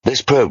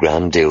This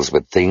program deals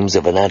with themes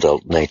of an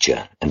adult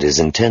nature and is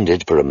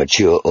intended for a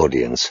mature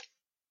audience.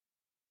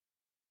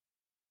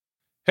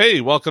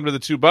 Hey, welcome to the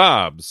Two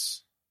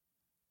Bobs.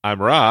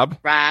 I'm Rob.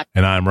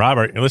 And I'm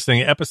Robert. You're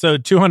listening to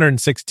episode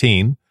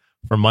 216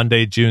 for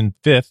Monday, June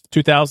 5th,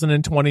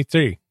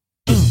 2023.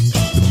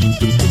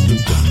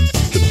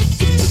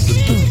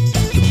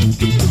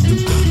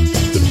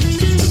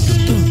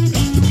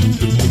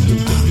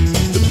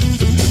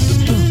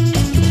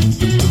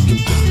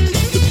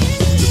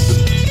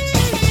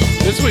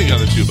 This week on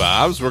the Two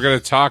Bobs, we're going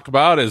to talk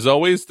about, as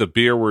always, the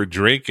beer we're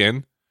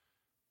drinking.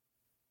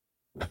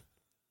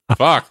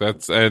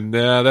 That's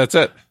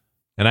it.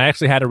 And I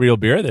actually had a real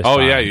beer this time.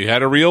 Oh, yeah, you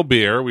had a real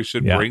beer. We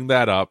should bring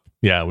that up.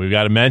 Yeah, we've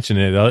got to mention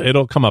it.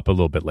 It'll come up a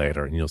little bit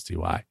later, and you'll see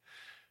why.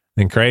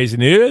 In crazy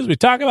news, we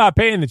talk about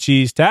paying the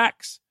cheese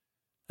tax,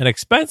 an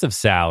expensive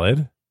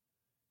salad,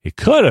 he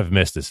could have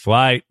missed his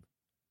flight,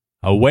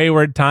 a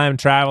wayward time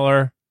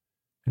traveler,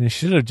 and he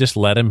should have just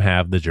let him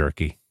have the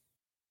jerky.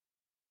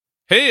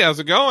 Hey, how's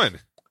it going?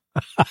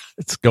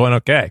 It's going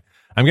okay.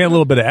 I'm getting a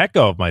little bit of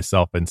echo of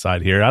myself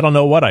inside here. I don't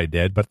know what I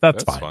did, but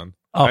that's fine. Fun.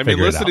 I mean,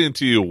 listening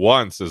to you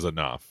once is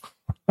enough.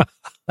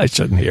 I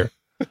shouldn't hear.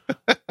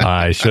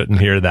 I shouldn't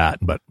hear that,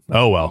 but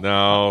oh well.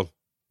 No,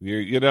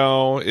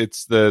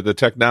 it's the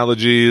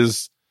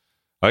technologies.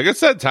 Like I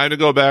said, time to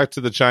go back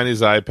to the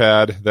Chinese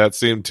iPad. That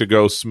seemed to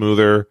go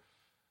smoother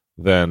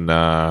than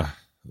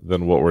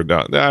what we're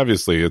done.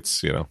 Obviously,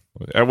 it's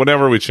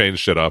whenever we change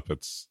shit up,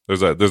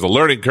 there's a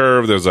learning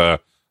curve. There's a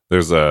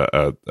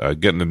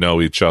getting to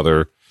know each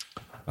other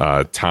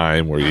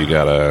time where you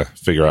gotta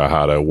figure out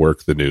how to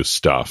work the new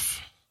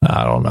stuff.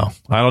 I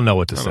don't know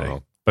what to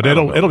say, but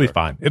it'll be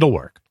fine. It'll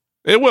work.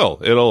 It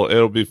will.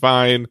 It'll be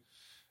fine,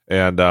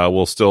 and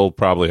we'll still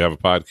probably have a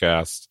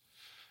podcast.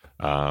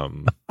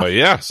 But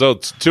yeah, so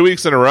 2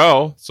 weeks in a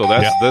row. So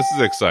this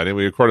is exciting.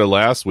 We recorded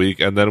last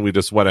week, and then we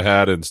just went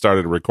ahead and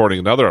started recording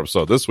another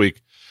episode this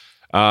week.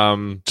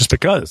 Just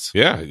because.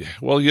 Yeah.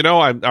 Well,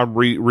 I'm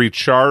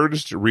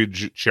recharged,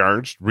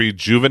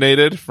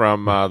 rejuvenated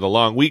from the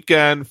long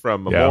weekend,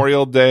 from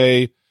Memorial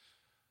Day.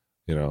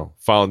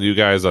 Following you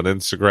guys on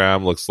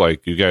Instagram. Looks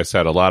like you guys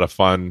had a lot of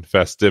fun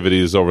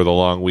festivities over the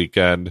long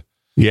weekend.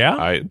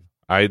 Yeah.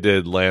 I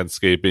did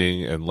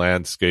landscaping.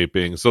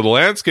 So the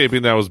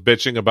landscaping that I was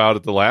bitching about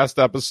at the last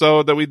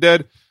episode that we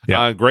did,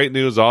 great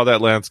news. All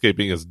that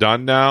landscaping is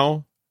done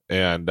now,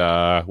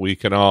 and we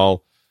can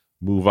all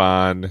move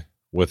on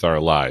with our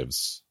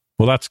lives.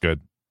 Well, that's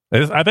good.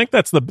 I think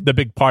that's the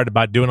big part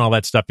about doing all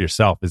that stuff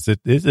yourself.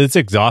 It's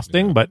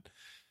exhausting, but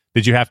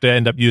did you have to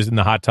end up using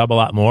the hot tub a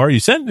lot more? You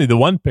sent me the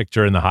one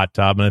picture in the hot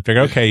tub, and I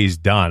figured, okay, he's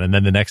done. And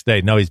then the next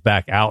day, no, he's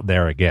back out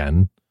there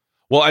again.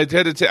 Well, I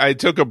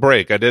took a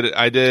break. I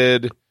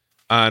did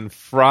on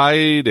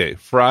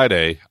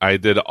Friday. I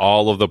did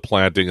all of the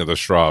planting of the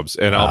shrubs,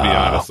 and I'll be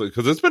honest,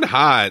 because it's been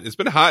hot. It's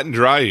been hot and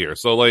dry here.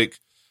 So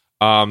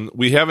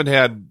we haven't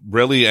had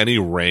really any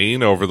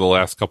rain over the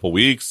last couple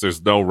weeks.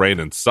 There's no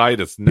rain in sight.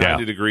 It's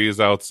 90 degrees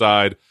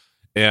outside.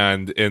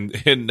 And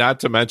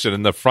not to mention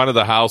in the front of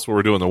the house where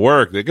we're doing the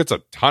work, it gets a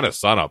ton of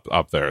sun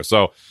up there.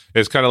 So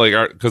it's kind of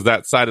like, because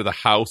that side of the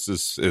house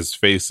is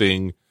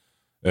facing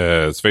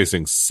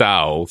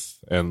south,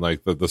 and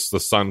like the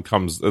sun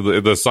comes,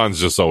 the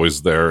sun's just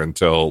always there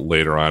until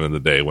later on in the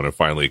day when it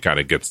finally kind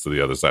of gets to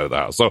the other side of the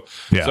house. So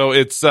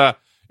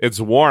it's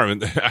warm,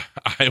 and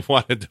I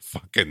wanted to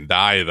fucking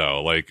die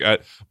though.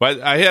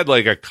 But I had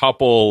like a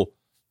couple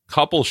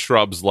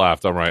shrubs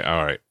left. I'm like,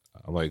 all right.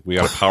 I'm like, we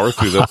got to power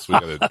through this.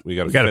 We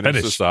got to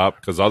finish this up,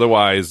 because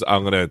otherwise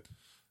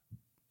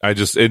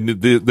this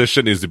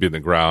shit needs to be in the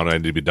ground. I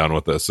need to be done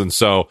with this. And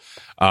so,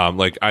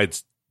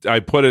 I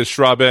put a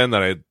shrub in,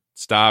 then I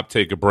stop,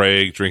 take a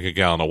break, drink a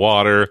gallon of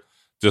water,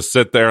 just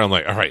sit there. I'm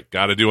like, all right,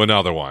 got to do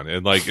another one.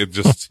 And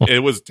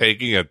it was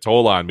taking a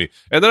toll on me.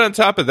 And then on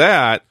top of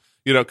that,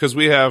 because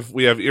we have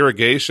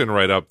irrigation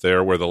right up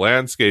there where the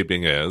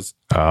landscaping is.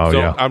 Oh,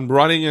 so I'm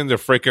running into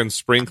freaking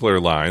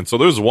sprinkler line. So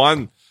there's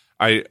one,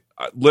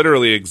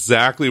 literally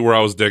exactly where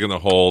I was digging the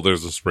hole,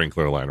 there's a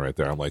sprinkler line right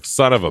there. I'm like,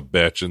 son of a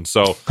bitch. And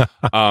so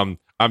I'm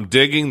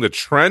digging the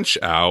trench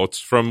out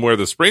from where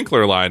the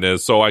sprinkler line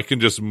is, so I can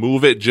just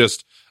move it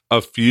just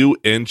a few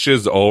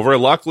inches over.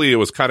 Luckily, it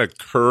was kind of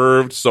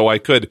curved, so I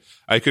could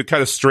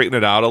kind of straighten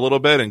it out a little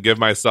bit and give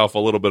myself a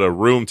little bit of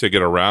room to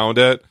get around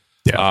it.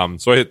 Yeah.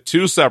 So I hit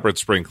two separate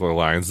sprinkler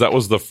lines. That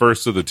was the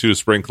first of the two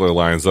sprinkler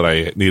lines that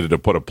I needed to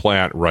put a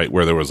plant right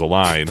where there was a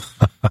line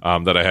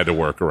that I had to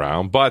work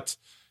around. But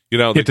you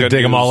have to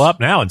dig them all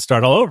up now and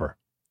start all over.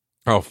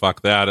 Oh,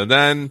 fuck that. And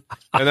then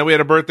we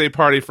had a birthday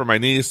party for my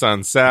niece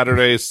on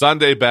Saturday.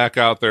 Sunday, back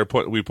out there.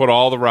 We put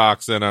all the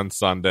rocks in on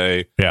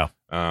Sunday. Yeah.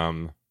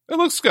 It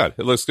looks good.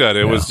 It was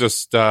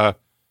just,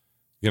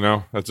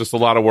 it's just a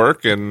lot of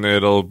work, and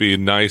it'll be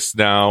nice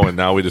now. And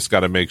now we just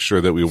got to make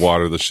sure that we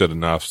water the shit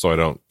enough so I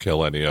don't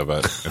kill any of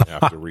it and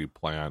have to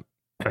replant.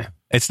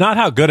 It's not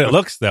how good it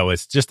looks, though.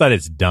 It's just that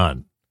it's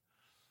done.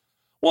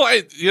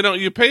 Well,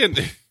 you pay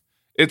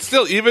it's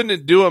still, even to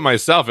do it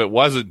myself, it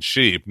wasn't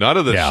cheap. None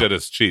of this shit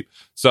is cheap.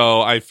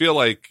 So I feel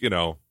like,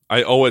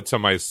 I owe it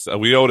to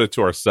we owed it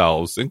to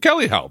ourselves, and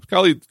Kelly helped.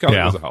 Kelly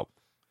doesn't help.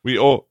 We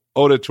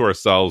owed it to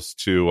ourselves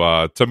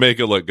to make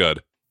it look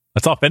good.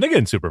 That's all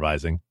Finnegan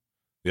supervising.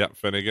 Yeah,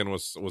 Finnegan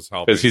was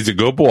helping. Because he's a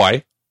good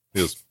boy.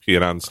 He was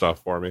peeing on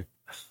stuff for me.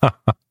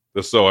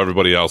 Just so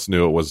everybody else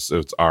knew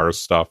it's our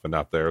stuff and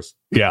not theirs.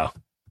 Yeah.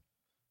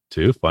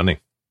 Too funny.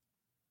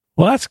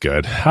 Well, that's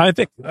good. I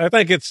think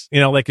it's,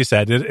 like you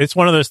said, it's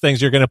one of those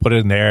things you're going to put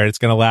in there. It's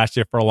going to last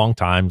you for a long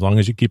time, as long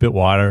as you keep it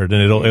watered,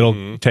 and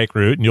it'll take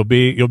root, and you'll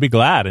be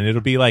glad. And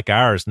it'll be like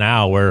ours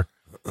now, where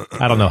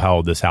I don't know how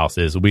old this house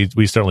is. We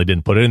certainly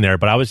didn't put it in there,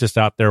 but I was just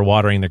out there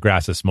watering the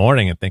grass this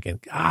morning and thinking,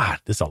 God,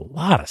 there's a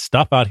lot of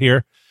stuff out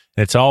here.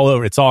 And it's all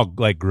over. It's all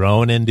like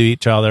growing into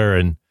each other.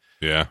 And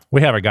yeah,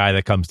 we have a guy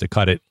that comes to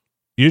cut it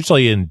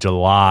usually in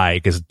July,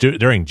 because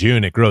during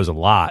June it grows a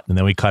lot, and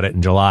then we cut it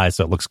in July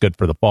so it looks good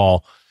for the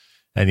fall.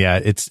 And yeah,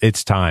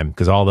 it's time,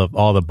 because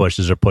all the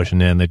bushes are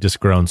pushing in. They've just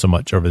grown so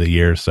much over the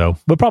years. So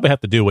we'll probably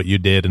have to do what you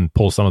did and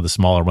pull some of the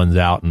smaller ones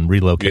out and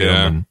relocate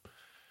them.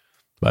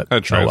 But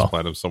I'd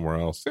transplant them somewhere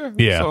else.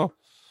 Yeah. So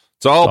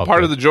it's all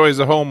part of the joys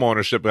of home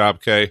ownership,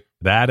 Bob K.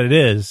 That it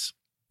is.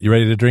 You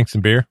ready to drink some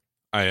beer?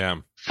 I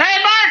am. Hey,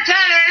 bartender,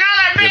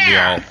 another beer!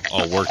 Getting me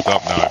all worked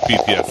up now.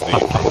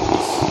 PTSD from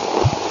this.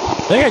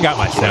 I think I got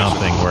my sound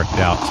thing worked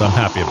out, so I'm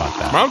happy about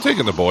that. I'm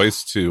taking the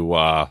boys to,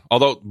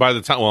 although by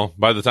the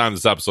time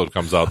this episode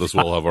comes out, this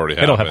will have already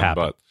happened. It'll have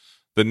happened. But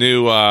the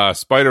new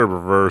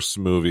Spider-Verse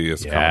movie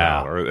is coming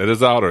out, or it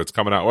is out, or it's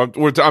coming out.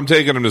 I'm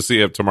taking them to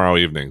see it tomorrow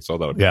evening, so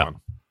that'll be fun.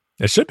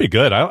 It should be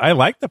good. I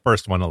like the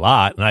first one a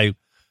lot, and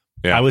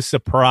I was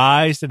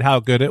surprised at how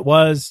good it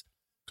was.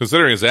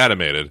 Considering it's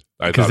animated,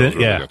 I thought it was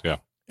really good. Yeah.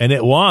 And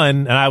it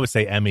won, and I would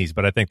say Emmys,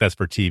 but I think that's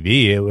for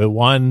TV. It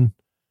won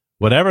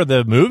whatever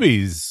the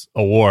movies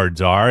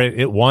awards are.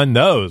 It won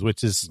those,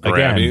 which is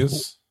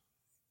Grammys,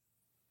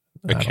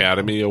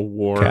 Academy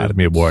Award,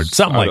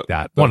 something like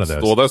that. One of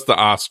those. Well, that's the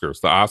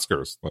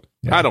Oscars.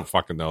 Yeah. I don't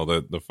fucking know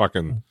the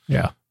fucking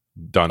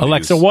Dundies.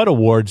 Alexa, what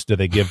awards do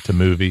they give to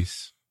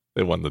movies?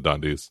 They won the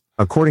Dundies.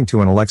 According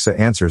to an Alexa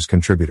Answers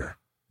contributor,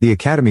 the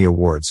Academy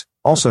Awards,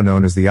 also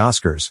known as the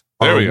Oscars,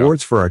 are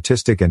awards for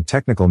artistic and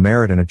technical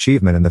merit and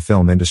achievement in the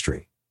film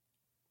industry.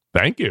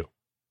 Thank you.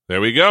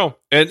 There we go.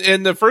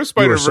 And the first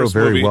Spider-Verse movie,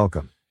 very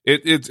welcome.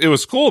 It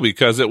was cool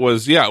because it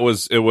was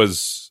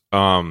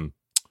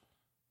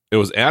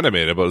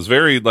animated, but it was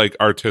very like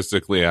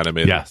artistically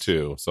animated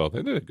too. So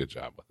they did a good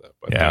job with it.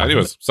 But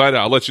anyways,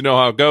 I'll let you know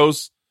how it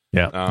goes.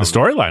 Yeah, the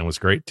storyline was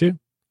great too.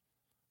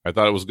 I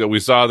thought it was good. We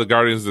saw the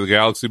Guardians of the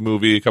Galaxy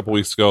movie a couple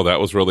weeks ago. That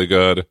was really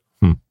good.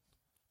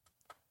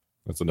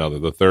 That's another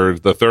the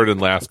third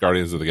and last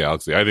Guardians of the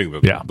Galaxy. I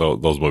think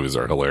those movies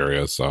are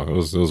hilarious. So it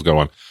was a good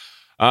one.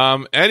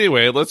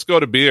 Anyway, let's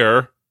go to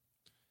beer.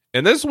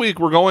 And this week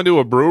we're going to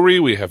a brewery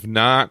we have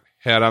not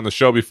had on the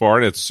show before,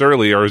 and it's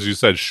Surly, or as you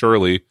said,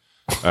 Shirley.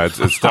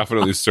 It's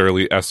definitely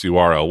Surly,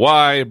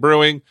 Surly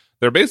Brewing.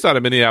 They're based out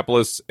of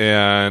Minneapolis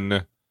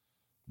and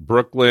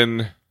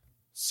Brooklyn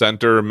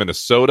Center,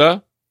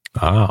 Minnesota.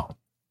 Oh.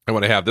 I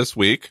want to have this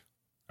week.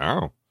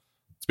 Oh.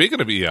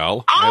 Speaking of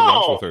EL, I had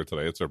lunch with her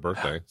today. It's her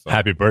birthday. So.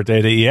 Happy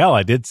birthday to EL.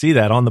 I did see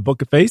that on the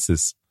Book of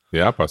Faces.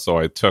 Yep. So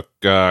I took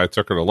her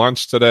to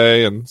lunch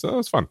today, and so it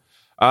was fun.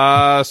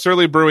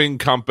 Surly Brewing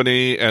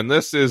Company, and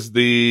this is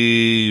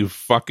the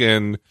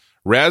fucking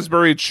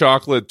raspberry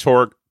chocolate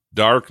torque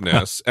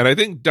darkness. And I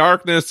think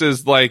darkness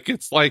is like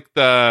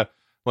the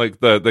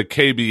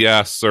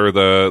KBS or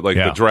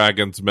the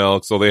Dragon's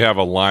Milk. So they have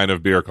a line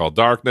of beer called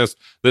Darkness.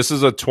 This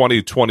is a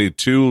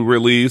 2022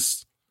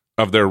 release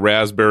of their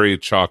raspberry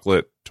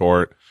chocolate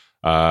torque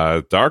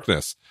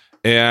Darkness.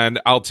 And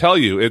I'll tell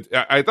you,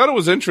 I thought it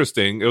was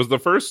interesting. It was the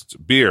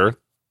first beer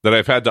that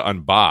I've had to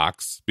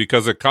unbox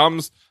because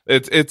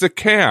it's a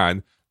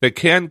can. The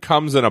can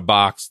comes in a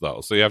box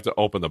though, so you have to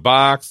open the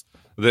box.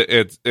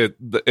 It's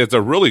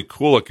a really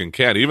cool looking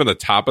can. Even the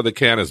top of the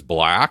can is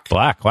black.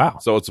 Black, wow.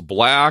 So it's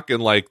black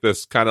and like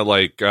this kind of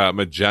like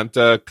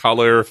magenta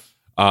color.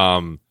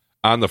 On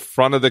the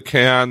front of the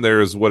can,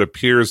 there's what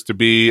appears to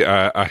be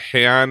a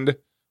hand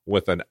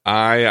with an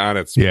eye on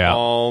its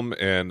palm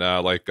and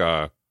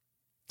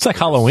it's like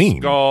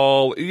Halloween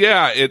skull.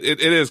 Yeah, it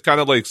is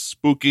kind of like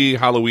spooky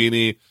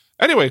Halloweeny.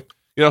 Anyway,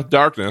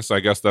 darkness.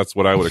 I guess that's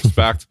what I would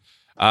expect.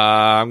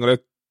 I'm gonna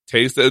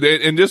taste it,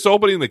 and just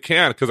opening the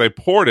can because I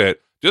poured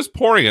it. Just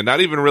pouring it,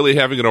 not even really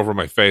having it over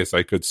my face.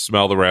 I could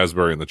smell the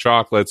raspberry and the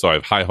chocolate, so I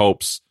have high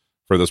hopes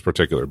for this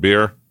particular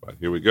beer. But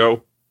here we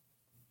go.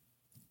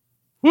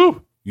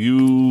 Woo!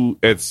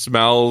 It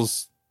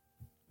smells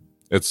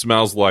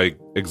like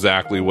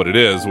exactly what it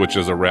is, which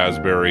is a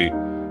raspberry,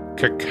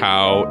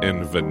 cacao,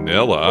 and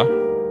vanilla.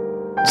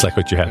 It's like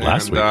what you had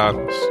last week.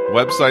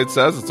 Website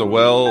says it's a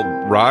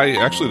rye.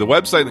 Actually, the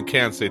website and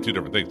can say two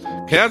different things.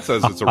 Can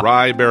says it's a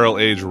rye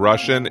barrel-aged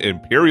Russian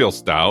imperial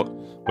stout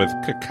with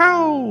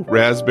cacao,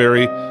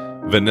 raspberry,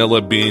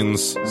 vanilla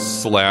beans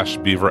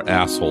 / beaver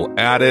asshole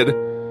added.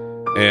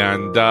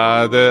 And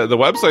the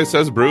website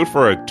says brewed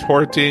for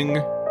torting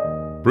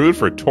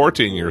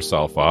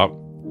yourself up.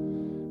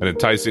 An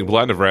enticing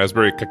blend of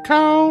raspberry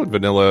cacao and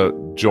vanilla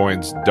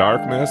joins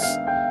darkness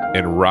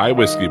in rye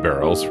whiskey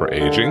barrels for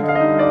aging.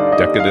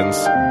 Decadence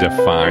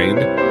defined.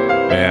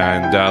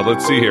 And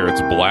let's see here.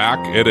 It's black.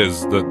 It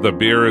is the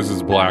beer is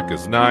as black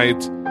as night.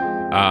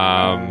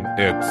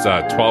 It's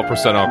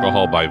 12%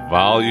 alcohol by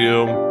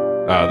volume.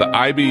 The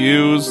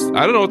IBUs,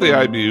 I don't know what the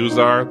IBUs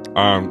are.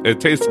 It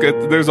tastes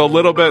good. There's a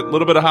little bit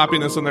of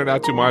hoppiness in there,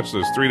 not too much.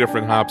 There's 3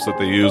 different hops that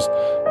they use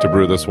to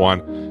brew this one.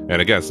 And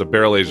again, it's a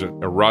barrel aged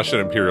Russian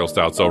Imperial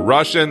Stout. So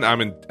Russian,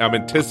 I'm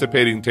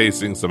anticipating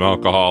tasting some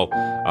alcohol,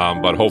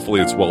 but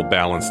hopefully it's well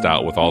balanced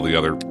out with all the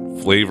other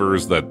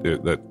flavors that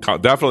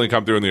definitely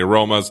come through in the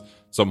aromas.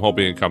 So I'm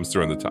hoping it comes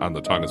through on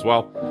the tongue as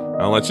well.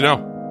 I'll let you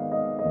know.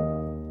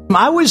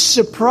 I was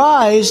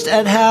surprised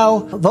at how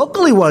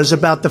vocal he was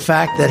about the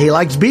fact that he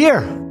likes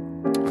beer.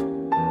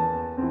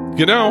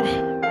 You know,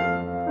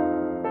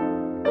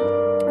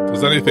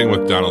 does anything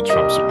with Donald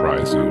Trump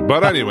surprise you?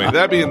 But anyway,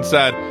 that being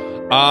said,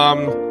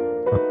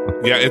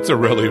 yeah, it's a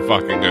really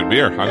fucking good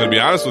beer. I'm going to be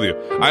honest with you.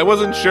 I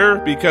wasn't sure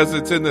because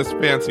it's in this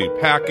fancy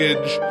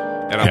package.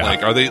 And I'm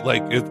like, are they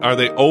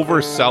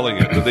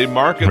overselling it? Did they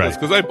market this?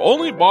 Because I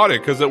only bought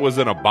it because it was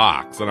in a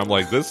box. And I'm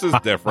like, this is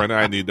different.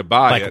 I need to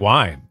buy it. Like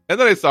wine. And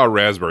then I saw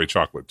raspberry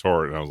chocolate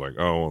torte, and I was like,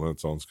 oh, well, that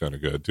sounds kind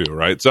of good too,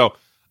 right? So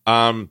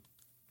I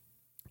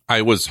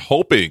was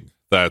hoping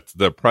that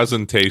the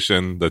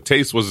presentation, the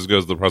taste was as good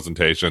as the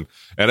presentation.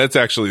 And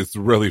it's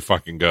really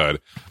fucking good.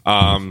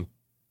 You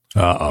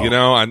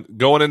know, I'm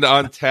going into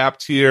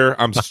Untapped here.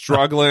 I'm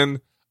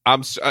struggling.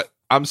 I'm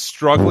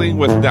struggling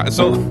with that.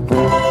 So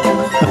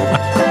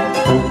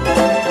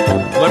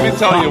let me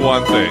tell you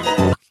one thing.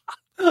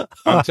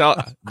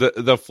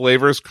 The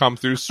flavors come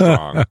through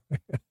strong.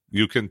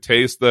 You can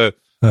taste a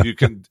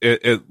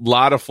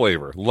lot of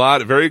flavor,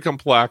 very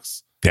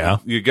complex. Yeah.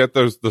 You get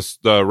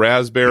the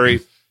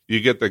raspberry, you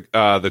get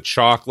the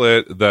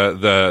chocolate,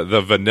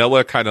 the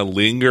vanilla kind of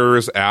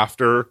lingers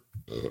after.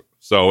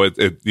 So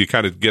you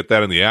kind of get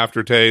that in the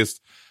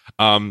aftertaste.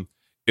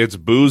 It's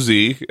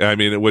boozy. I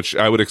mean, which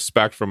I would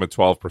expect from a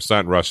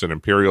 12% Russian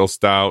Imperial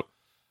Stout.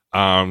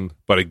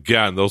 But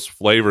again, those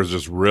flavors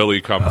just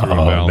really come through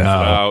and balance it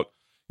out.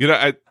 You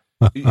know,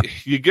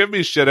 you give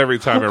me shit every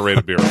time I rate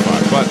a beer a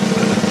 5,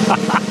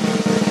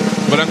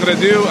 but I'm gonna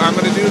do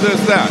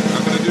this that.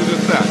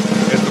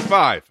 It's a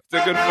 5. It's a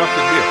good fucking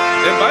beer.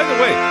 And by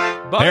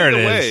the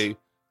way,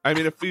 I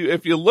mean,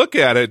 if you look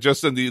at it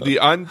just in the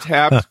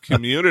Untapped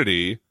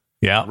community,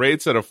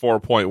 rates at a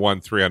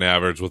 4.13 on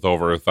average with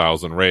over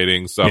 1,000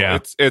 ratings. So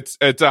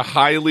it's a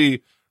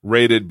highly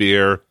rated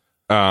beer.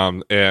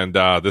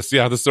 This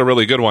is a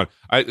really good one.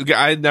 I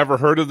had never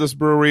heard of this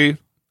brewery.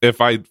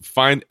 If I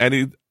find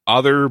any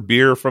other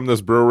beer from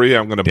this brewery,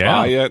 I'm going to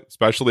buy it,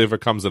 especially if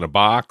it comes in a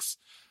box.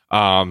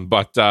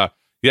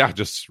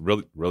 Just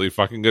really, really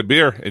fucking good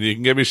beer. And you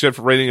can give me shit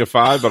for rating a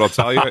 5, but I'll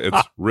tell you,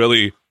 it's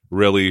really,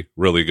 really,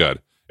 really good.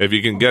 If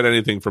you can get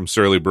anything from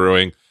Surly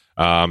Brewing,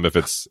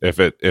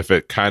 if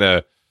it kind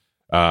of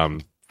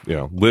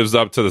lives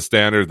up to the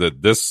standard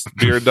that this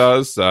beer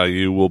does,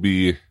 you won't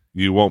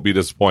be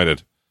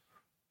disappointed.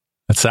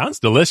 It sounds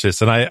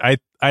delicious, and I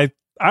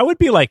would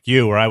be like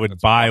you, where I would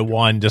buy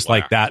one just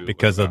like that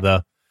because of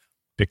the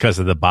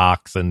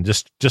box, and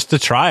just to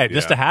try it,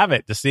 just to have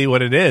it, to see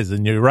what it is.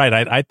 And you're right,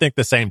 I think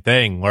the same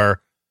thing.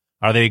 Where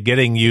are they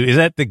getting you? Is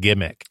that the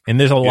gimmick? And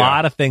there's a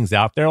lot of things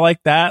out there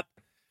like that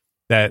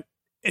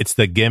it's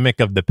the gimmick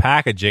of the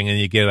packaging, and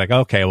you get like,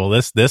 okay, well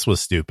this was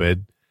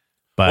stupid,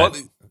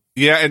 but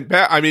and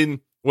Pat, I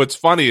mean, what's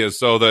funny is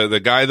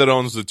the guy that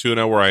owns the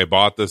tuna where I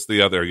bought this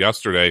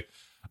yesterday.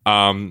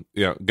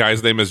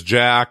 Guy's name is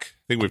Jack.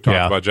 I think we've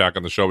talked about Jack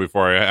on the show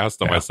before. I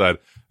asked him, I said,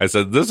 this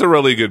is a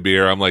really good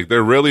beer. I'm like,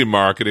 they're really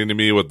marketing to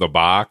me with the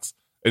box.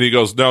 And he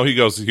goes, no, he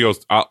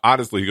goes,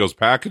 honestly,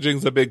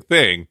 packaging's a big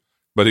thing,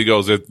 but he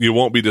goes, you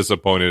won't be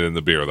disappointed in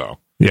the beer though.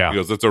 Yeah. He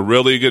goes, it's a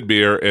really good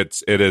beer.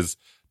 It is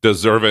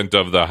deserving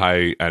of the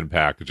high end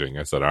packaging.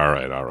 I said, all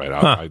right.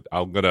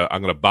 I'm going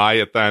to buy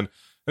it then.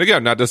 And again,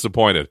 I'm not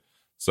disappointed.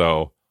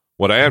 So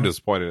what I am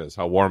disappointed is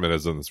how warm it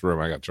is in this room.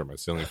 I got to turn my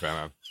ceiling fan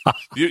on.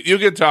 You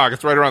can talk.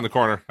 It's right around the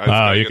corner.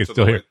 You can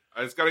still hear.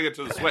 I just got to get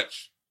to the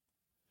switch.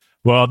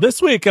 Well,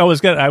 this week I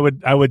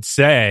would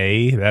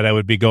say that I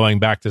would be going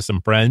back to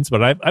some friends,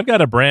 but I've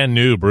got a brand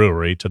new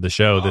brewery to the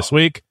show this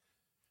week,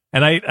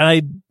 and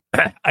I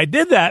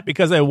did that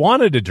because I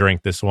wanted to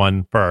drink this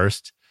one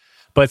first,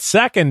 but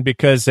second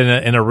because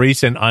in a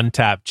recent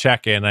Untapped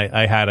check-in,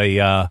 I had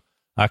a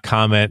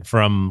comment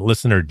from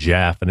listener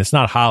Jeff, and it's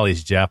not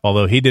Holly's Jeff,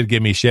 although he did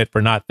give me shit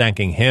for not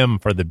thanking him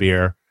for the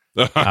beer.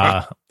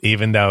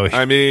 Even though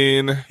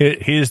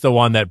he's the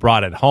one that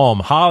brought it home.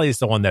 Holly's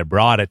the one that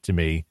brought it to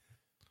me.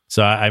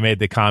 So I made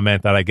the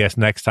comment that I guess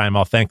next time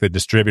I'll thank the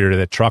distributor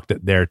that trucked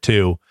it there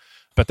too.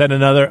 But then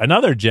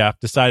another Jeff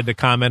decided to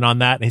comment on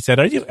that, and he said,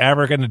 "Are you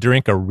ever going to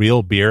drink a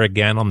real beer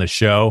again on the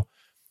show?"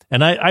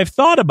 And I've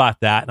thought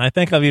about that, and I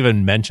think I've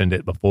even mentioned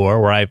it before,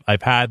 where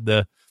I've had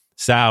the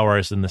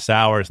sours and the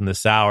sours and the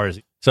sours.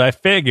 So I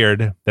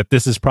figured that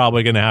this is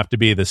probably going to have to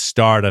be the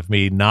start of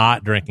me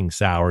not drinking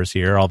sours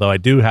here, although I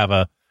do have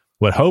a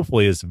what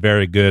hopefully is a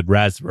very good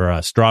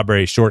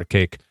strawberry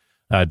shortcake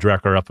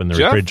Drecker up in the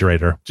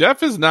refrigerator.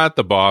 Jeff is not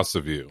the boss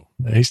of you.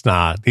 He's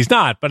not.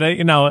 But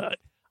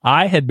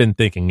I had been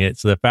thinking it,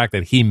 so the fact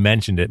that he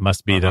mentioned it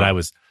must be that I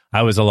was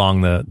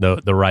along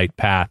the right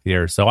path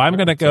here. So I'm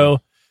going to go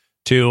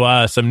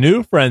to some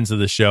new friends of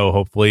the show,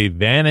 hopefully,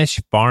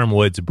 Vanish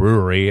Farmwoods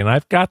Brewery, and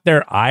I've got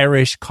their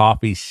Irish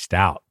coffee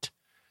stout,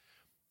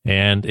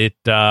 and it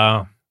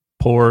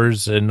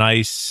pours a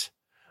nice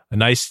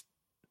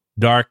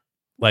dark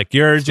like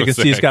yours. You can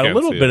see it's got a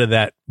little bit of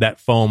that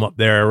foam up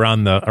there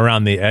around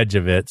the edge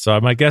of it.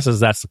 So my guess is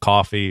that's the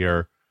coffee,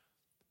 or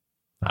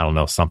I don't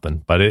know,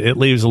 something, but it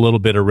leaves a little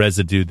bit of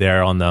residue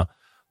there on the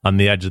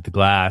edge of the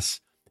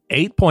glass.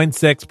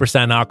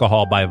 8.6%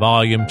 alcohol by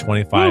volume,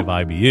 25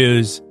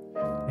 IBUs.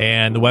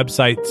 And the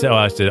website,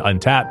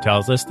 Untappd,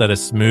 tells us that a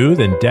smooth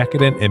and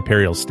decadent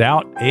imperial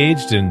stout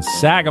aged in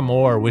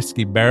Sagamore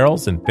whiskey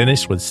barrels and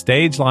finished with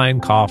stage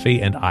line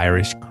coffee and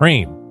Irish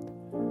cream.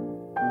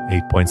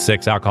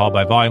 8.6 alcohol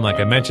by volume, like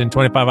I mentioned,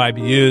 25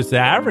 IBUs. The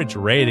average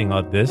rating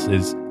of this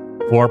is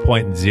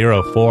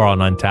 4.04 on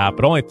Untappd,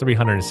 but only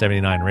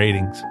 379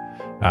 ratings.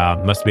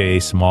 Must be a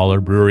smaller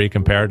brewery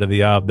compared to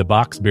the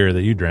box beer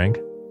that you drank.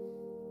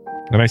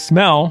 And I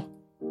smell...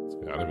 It's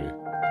gotta be.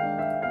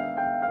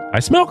 I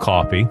smell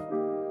coffee.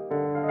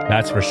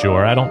 That's for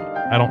sure. I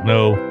don't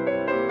know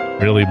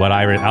really what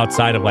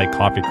outside of like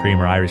coffee cream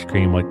or Irish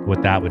cream,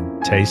 what that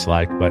would taste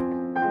like, but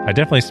I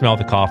definitely smell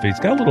the coffee. It's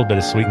got a little bit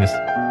of sweetness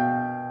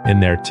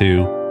in there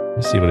too.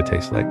 Let's see what it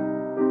tastes like.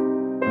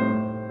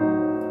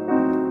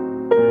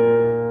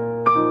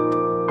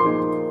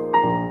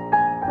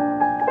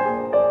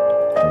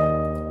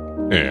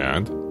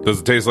 And does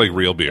it taste like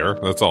real beer?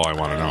 That's all I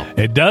want to know.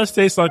 It does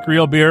taste like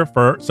real beer.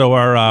 So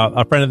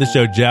our friend of the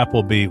show, Jeff,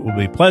 will be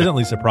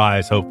pleasantly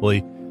surprised.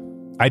 Hopefully,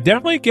 I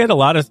definitely get a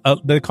lot of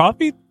the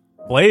coffee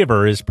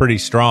flavor is pretty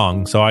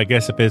strong. So I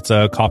guess if it's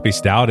a coffee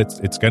stout,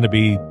 it's going to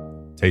be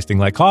tasting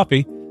like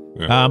coffee.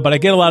 Yeah. But I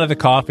get a lot of the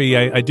coffee.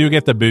 I do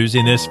get the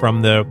booziness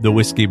from the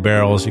whiskey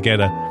barrels. You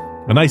get a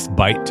nice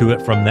bite to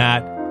it from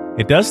that.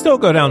 It does still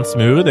go down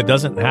smooth. It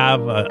doesn't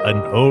have an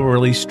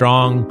overly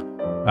strong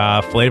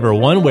flavor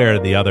one way or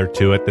the other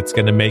to it that's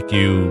going to make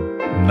you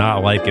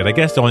not like it. I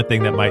guess the only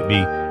thing that might be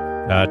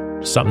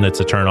something that's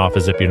a turnoff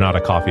is if you're not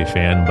a coffee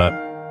fan. But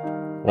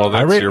well,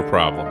 that's your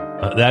problem.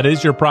 That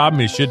is your problem.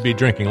 You should be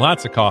drinking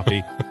lots of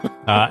coffee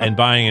and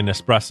buying an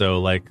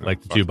espresso like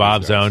the two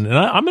Bob Zone. And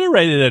I'm going to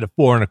rate it at a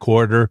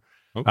 4.25.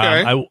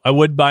 Okay. I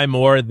would buy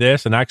more of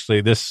this, and actually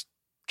this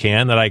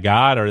can that I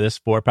got, or this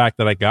 4-pack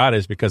that I got,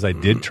 is because I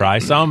did try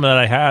some that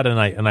I had,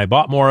 and I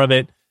bought more of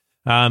it.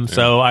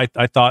 So I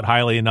thought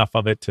highly enough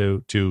of it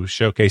to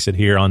showcase it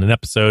here on an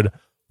episode.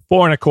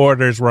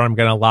 4.25 is where I'm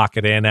going to lock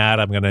it in at.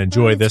 I'm going to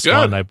enjoy this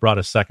one. I brought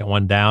a second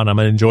one down. I'm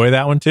going to enjoy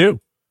that one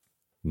too.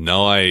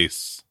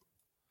 Nice.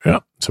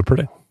 Yeah, so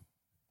pretty.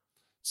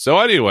 So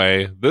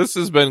anyway, this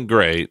has been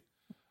great.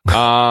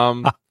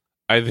 I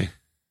think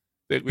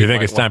you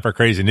think it's time for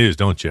crazy news,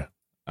 don't you?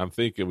 I'm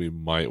thinking we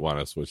might want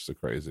to switch to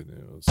crazy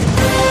news. All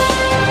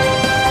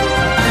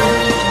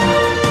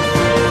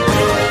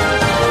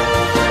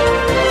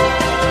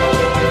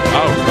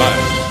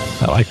right.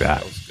 I like that.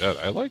 That was good.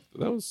 I like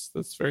that.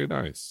 That's very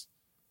nice.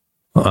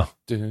 Huh.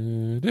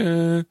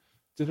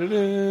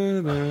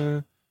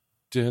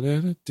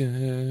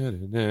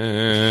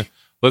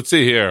 Let's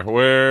see here.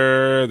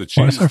 Where the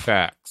cheese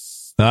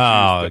facts? Oh,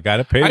 I got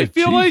to pay. I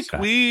feel like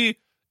we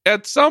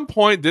at some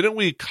point didn't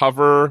we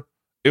cover?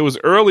 It was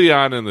early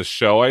on in the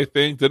show, I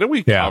think. Didn't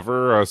we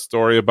cover a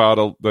story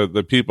about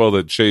the people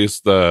that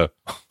chased the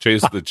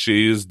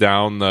cheese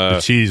down the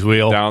cheese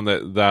wheel down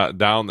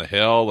the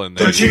hill, and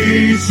the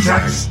cheese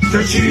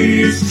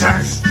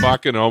tax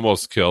fucking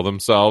almost kill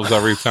themselves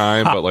every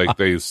time, but like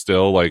they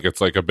still like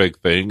it's like a big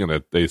thing,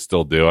 and they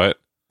still do it.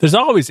 There's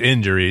always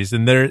injuries,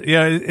 and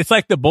it's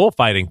like the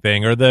bullfighting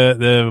thing or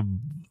the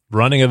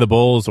running of the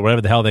bulls or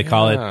whatever the hell they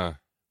call it,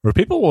 where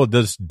people will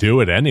just do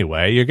it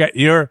anyway.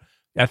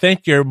 I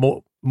think you're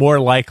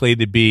more likely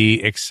to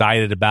be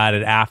excited about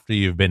it after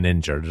you've been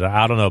injured.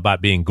 I don't know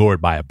about being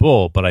gored by a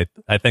bull, but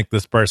I think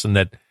this person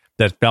that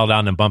fell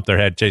down and bumped their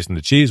head chasing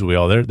the cheese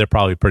wheel, they're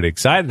probably pretty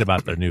excited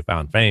about their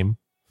newfound fame.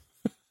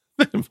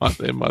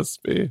 They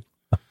must be.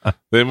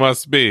 They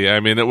must be.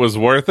 I mean, it was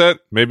worth it.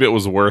 Maybe it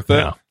was worth it.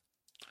 Yeah.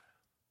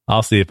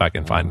 I'll see if I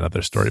can find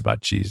another story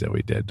about cheese that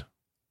we did.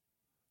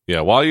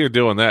 Yeah, while you're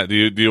doing that, do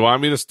you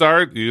want me to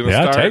start?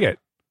 Start? Take it.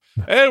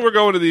 Hey, we're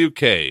going to the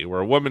UK,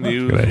 where a woman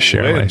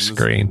share my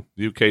screen.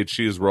 The UK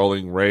cheese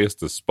rolling race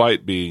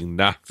despite being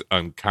knocked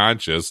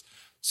unconscious.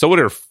 So would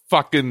her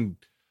fucking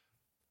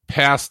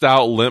passed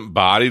out limp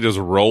body just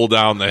roll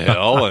down the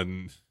hill?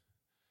 And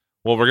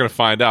well, we're going to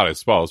find out, I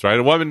suppose, right?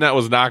 A woman that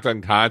was knocked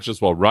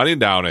unconscious while running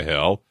down a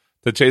hill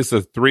to chase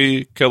a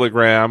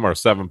 3-kilogram or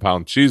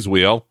 7-pound cheese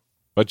wheel,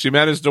 but she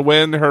managed to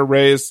win her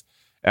race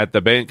at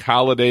the bank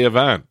holiday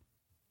event.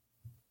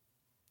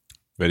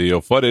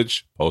 Video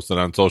footage posted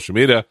on social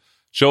media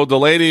showed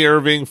Delaney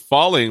Irving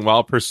falling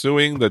while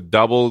pursuing the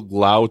double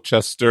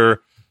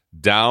Gloucester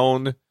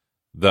down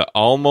the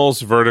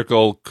almost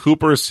vertical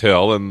Cooper's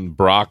Hill in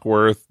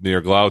Brockworth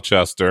near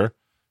Gloucester.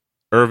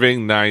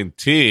 Irving,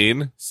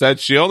 19, said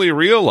she only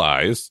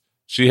realized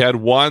she had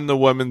won the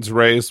women's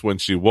race when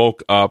she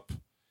woke up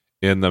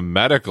in the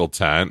medical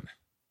tent.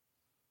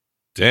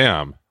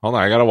 Damn. Hold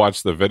on, I got to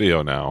watch the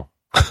video now.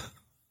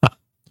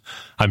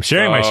 I'm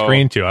sharing my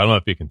screen, too. I don't know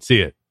if you can see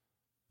it.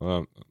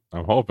 I'm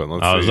hoping.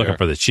 I was looking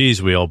for the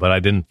cheese wheel, but I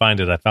didn't find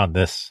it. I found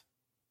this.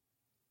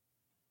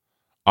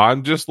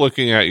 I'm just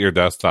looking at your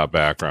desktop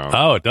background.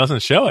 Oh, it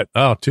doesn't show it.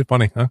 Oh, too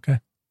funny. Okay.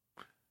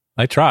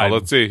 I tried.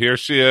 Let's see. Here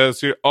she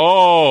is. Here.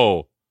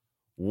 Oh,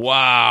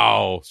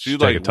 wow. She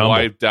like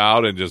wiped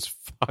out and just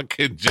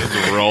fucking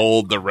just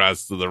rolled the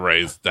rest of the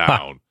race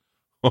down.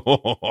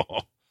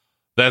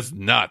 That's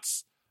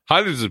nuts.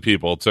 Hundreds of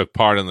people took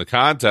part in the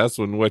contest,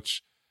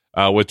 which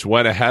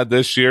went ahead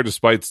this year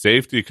despite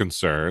safety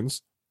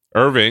concerns.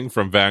 Irving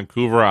from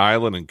Vancouver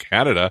Island in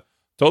Canada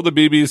told the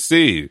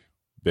BBC,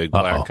 Big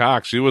Black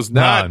Cock, she was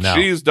not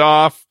cheesed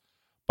off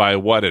by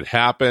what had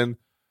happened.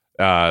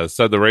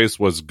 Said the race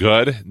was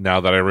good.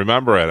 Now that I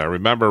remember it, I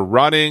remember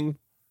running,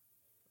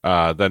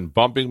 then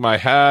bumping my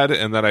head,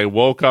 and then I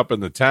woke up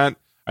in the tent.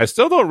 I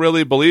still don't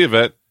really believe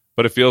it,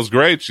 but it feels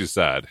great, she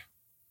said.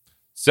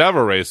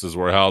 Several races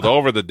were held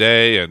over the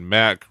day, and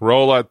Matt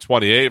Carolla,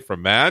 28,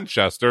 from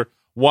Manchester,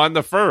 won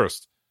the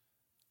first.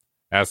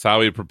 Asked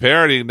how he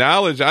prepared, he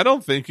acknowledged, I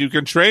don't think you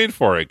can train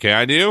for it,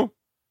 can you?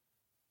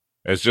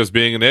 It's just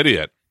being an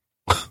idiot.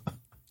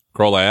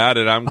 Carolla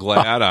added, I'm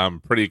glad I'm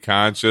pretty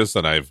conscious,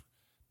 and I've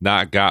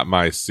not got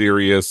many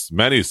serious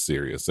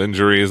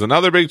injuries.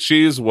 Another big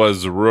cheese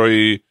was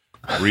Ryoya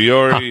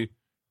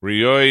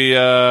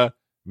Shekdev.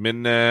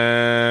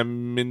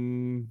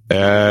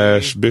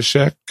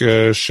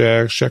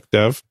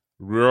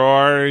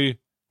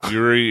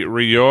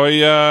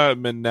 Ryoya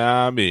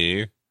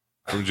Minami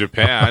from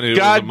Japan, who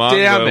was among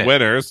the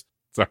winners.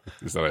 Sorry,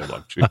 he said I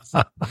love cheese.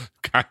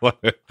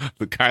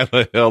 The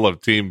Kyla Hill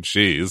of Team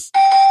Cheese.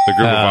 The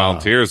group of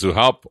volunteers who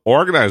helped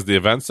organize the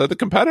event said the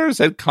competitors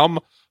had come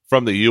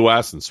from the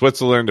U.S. and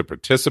Switzerland to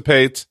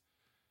participate.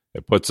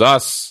 It puts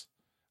us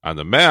on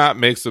the map,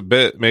 makes us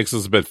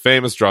a bit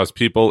famous, draws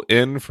people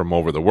in from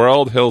over the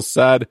world, Hill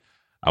said.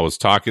 I was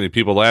talking to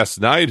people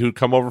last night who'd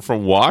come over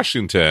from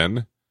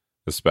Washington,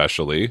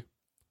 especially.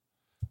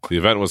 The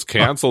event was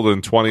canceled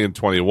in 20 and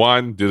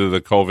 21 due to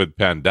the COVID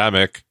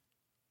pandemic.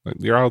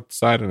 You're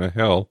outside on a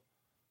hill.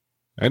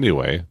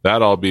 Anyway,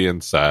 that all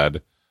being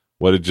said,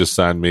 what did you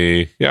send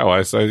me? Yeah, well,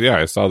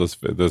 I saw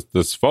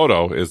this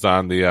photo is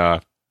on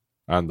the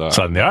it's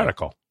on the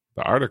article.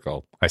 The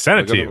article. I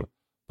sent it to you.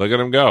 Look at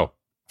him go.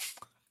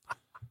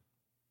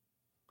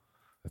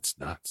 That's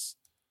nuts.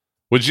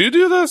 Would you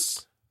do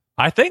this?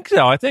 I think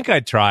so. I think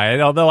I'd try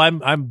it. Although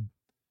I'd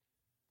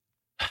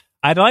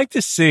like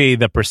to see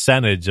the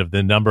percentage of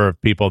the number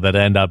of people that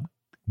end up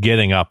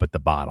getting up at the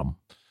bottom.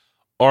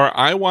 Or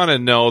I want to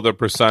know the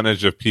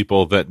percentage of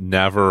people that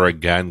never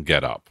again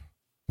get up.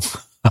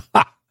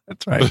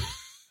 That's right.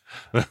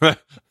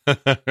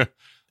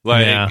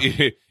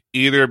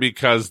 Either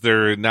because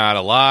they're not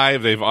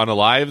alive, they've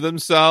unalived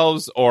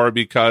themselves, or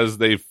because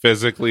they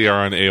physically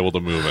are unable to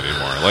move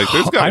anymore. Like,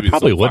 there's got to be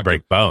probably would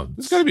break bones.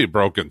 There's got to be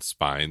broken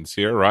spines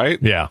here, right?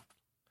 Yeah,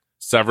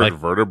 severed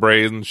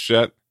vertebrae and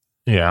shit.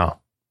 Yeah.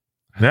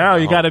 No,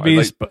 you got to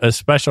be a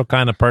special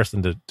kind of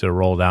person to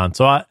roll down.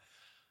 So,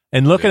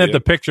 looking at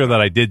the picture that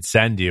I did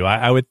send you,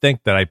 I would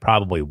think that I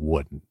probably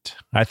wouldn't.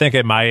 I think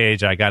at my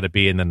age, I got to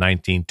be in the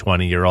 19,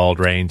 20-year-old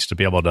range to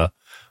be able to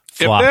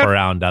flop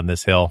around on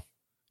this hill.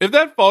 If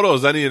that photo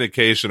is any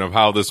indication of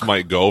how this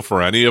might go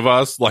for any of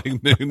us, like,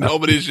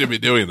 nobody should be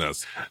doing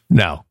this.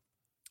 No.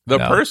 The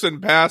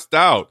person passed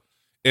out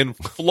and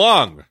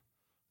flung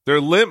their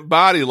limp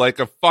body like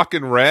a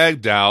fucking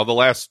rag doll the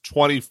last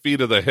 20 feet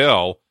of the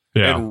hill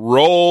and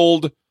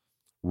rolled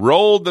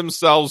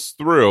themselves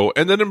through,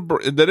 and then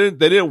they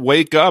didn't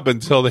wake up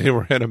until they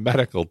were in a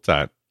medical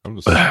tent. I'm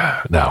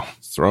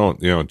just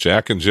throwing,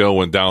 Jack and Jill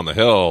went down the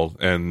hill,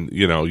 and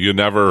you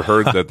never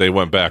heard that they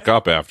went back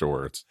up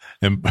afterwards.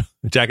 And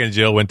Jack and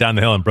Jill went down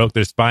the hill and broke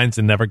their spines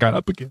and never got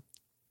up again.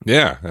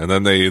 Yeah, and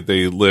then they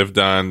lived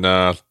on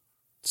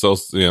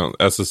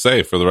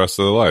SSA for the rest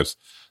of their lives.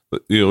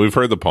 We've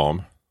heard the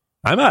poem.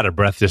 I'm out of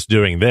breath just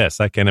doing this.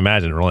 I can't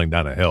imagine rolling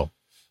down a hill.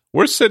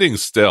 We're sitting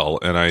still,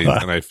 and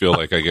I feel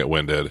like I get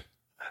winded.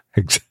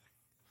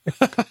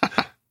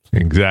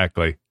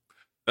 Exactly.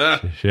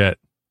 Shit.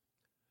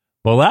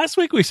 Well, last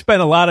week we spent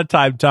a lot of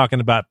time talking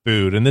about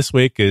food, and this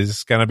week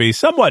is going to be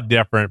somewhat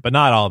different, but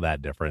not all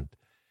that different.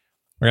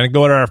 We're going to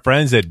go to our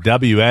friends at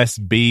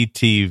WSB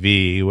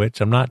TV,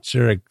 which I'm not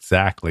sure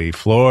exactly,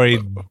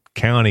 Floyd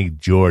County,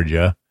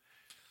 Georgia.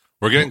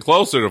 We're getting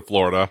closer to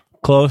Florida.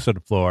 Closer to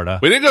Florida.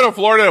 We didn't go to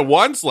Florida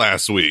once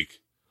last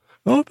week.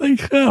 I don't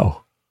think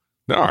so.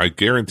 No, I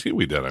guarantee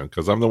we didn't,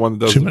 because I'm the one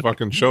that does the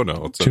fucking show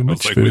notes. Too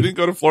much food. We didn't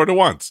go to Florida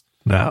once.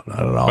 No, not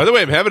at all. By the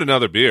way, I'm having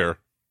another beer.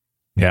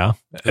 Yeah.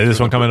 Is this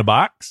one come in a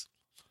box?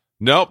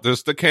 Nope, this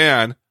is the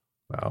can.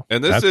 Wow.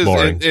 And this is,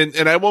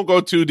 and I won't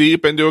go too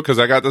deep into it because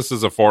I got this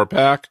as a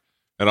 4-pack,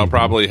 and I'll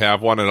probably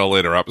have one in a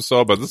later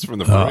episode, but this is from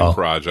the Brewing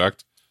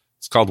Project.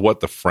 It's called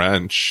What the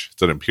French.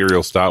 It's an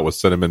imperial stout with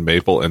cinnamon,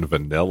 maple, and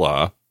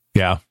vanilla.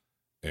 Yeah.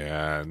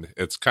 And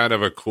it's kind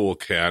of a cool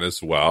can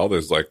as well.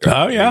 There's like a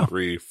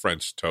angry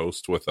French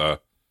toast with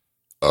a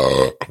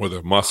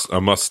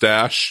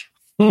mustache.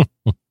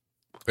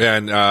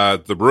 And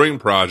the Brewing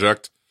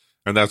Project,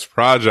 and that's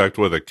project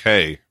with a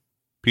K.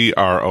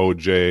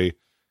 Projekt.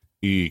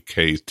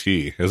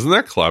 Isn't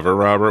that clever,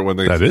 Robert, when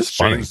they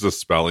change the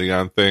spelling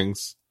on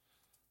things?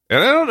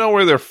 And I don't know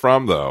where they're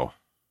from, though.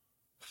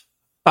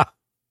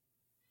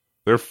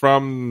 They're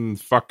from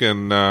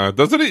fucking...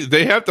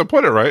 they have to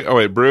put it, right? Oh,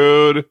 wait.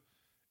 Brewed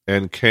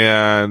and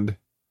canned...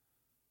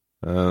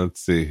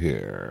 let's see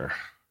here.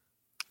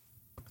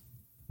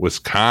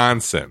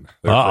 Wisconsin.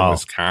 They're from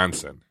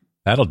Wisconsin.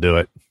 That'll do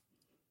it.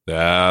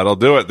 That'll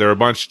do it. They're a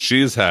bunch of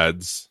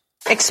cheeseheads.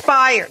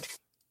 Expired.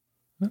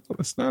 No,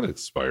 it's not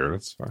expired.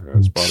 It's fine. I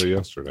just bought it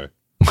yesterday.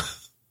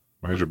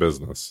 Mind your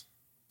business,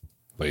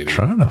 lady.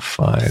 Trying to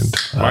find.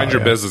 Mind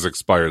your business,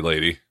 expired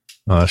lady.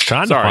 I was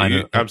trying to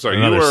find. I'm sorry.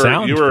 You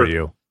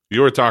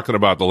were talking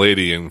about the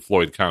lady in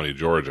Floyd County,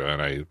 Georgia,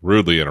 and I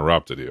rudely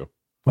interrupted you.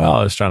 Well,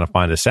 I was trying to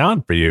find a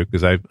sound for you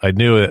because I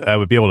knew I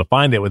would be able to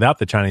find it without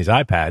the Chinese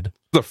iPad.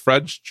 The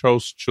French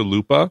Toast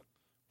Chalupa.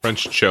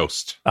 French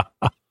Toast.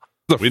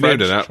 We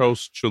named it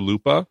Toast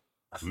Chalupa.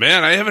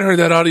 Man, I haven't heard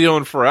that audio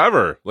in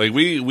forever. Like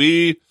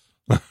we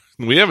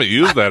haven't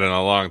used that in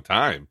a long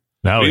time.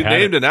 No, we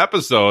named an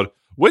episode.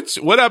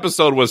 What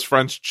episode was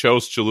French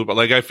Toast Chalupa?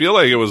 Like I feel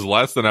like it was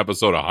less than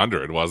episode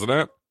 100, wasn't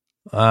it?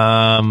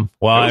 Well,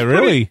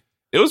 it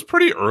was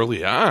pretty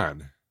early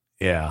on.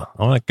 Yeah,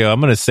 I'm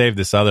gonna save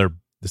this other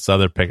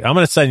pic. I'm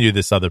gonna send you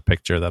this other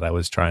picture that I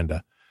was trying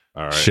to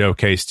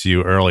showcase to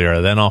you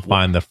earlier. Then I'll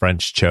find the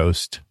French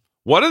toast.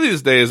 One of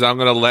these days, I'm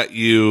gonna let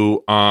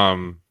you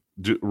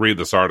read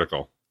this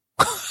article.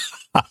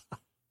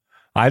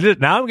 Now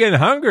I'm getting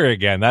hungry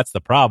again. That's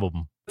the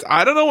problem.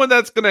 I don't know when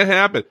that's going to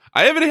happen.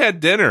 I haven't had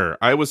dinner.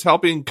 I was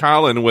helping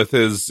Colin with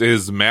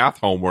his math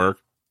homework,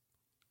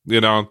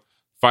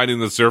 finding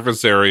the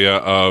surface area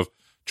of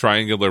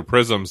triangular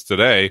prisms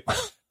today.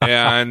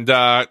 And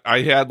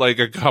I had like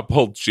a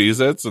couple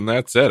Cheez-Its and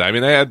that's it. I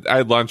mean, I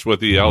had lunch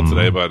with EL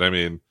today, but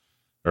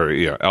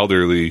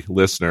elderly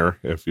listener,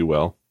 if you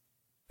will.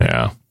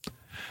 Yeah.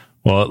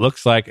 Well, it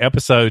looks like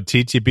episode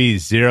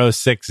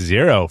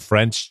TTB216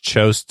 French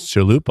Toast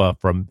Chalupa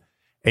from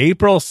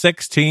April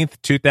 16th,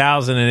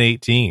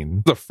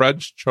 2018. The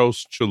French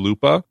Toast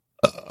Chalupa?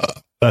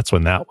 That's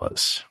when that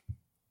was.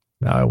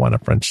 Now I want a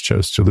French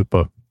Toast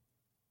Chalupa.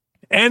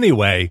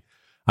 Anyway,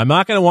 I'm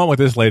not going to want what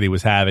this lady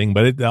was having,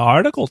 but the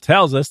article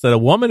tells us that a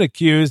woman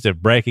accused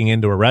of breaking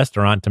into a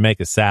restaurant to make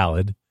a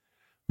salad,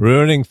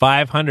 ruining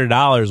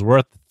 $500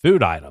 worth of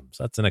food items.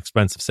 That's an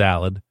expensive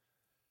salad.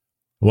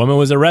 The woman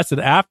was arrested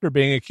after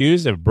being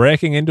accused of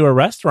breaking into a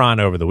restaurant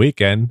over the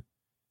weekend.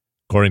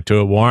 According to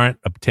a warrant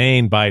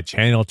obtained by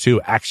Channel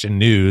 2 Action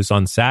News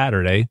on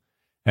Saturday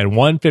at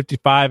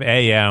 1:55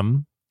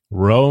 a.m.,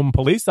 Rome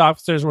police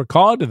officers were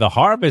called to the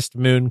Harvest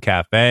Moon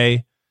Cafe.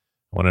 I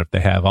wonder if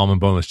they have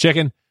almond boneless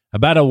chicken,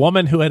 about a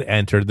woman who had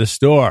entered the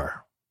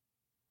store.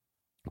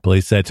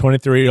 Police said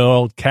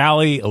 23-year-old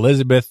Callie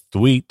Elizabeth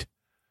Thweet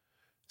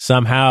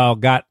somehow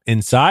got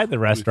inside the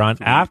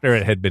restaurant after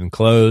it had been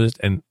closed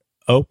and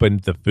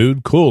opened the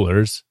food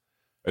coolers.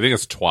 I think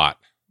it's twat.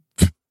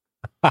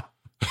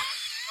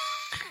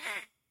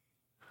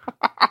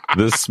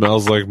 This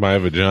smells like my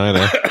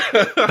vagina.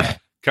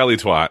 Kelly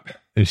twat.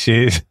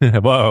 She's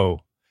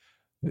whoa.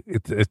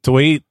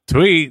 Tweet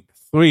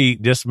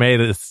just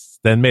made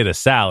a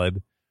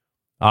salad.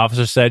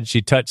 Officer said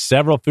she touched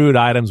several food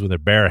items with her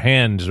bare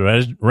hands,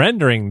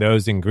 rendering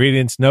those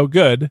ingredients no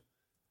good.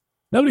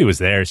 Nobody was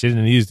there. She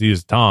didn't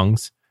use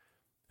tongs.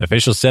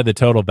 Officials said the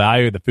total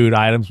value of the food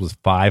items was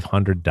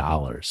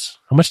 $500.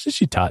 How much did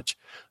she touch?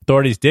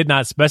 Authorities did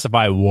not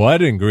specify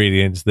what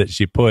ingredients that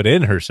she put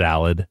in her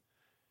salad.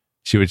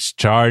 She was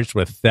charged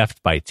with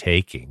theft by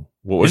taking.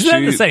 Isn't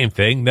that the same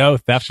thing? No,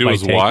 theft by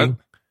taking. What?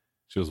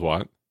 She was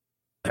what?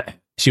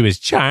 She was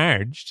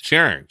charged.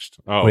 Charged.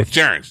 Oh,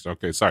 charged.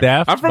 Okay, sorry.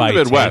 I'm from the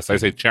Midwest. Taking. I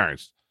say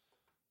charged.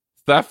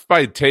 Theft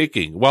by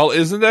taking. Well,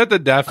 isn't that the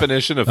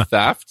definition of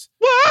theft?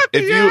 What?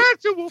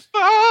 Actual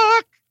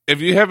fuck?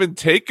 If you haven't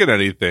taken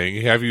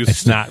anything, have you?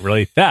 It's not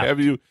really theft.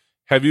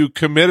 Have you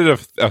committed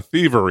a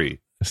thievery?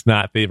 It's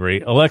not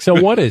thievery. Alexa,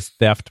 what is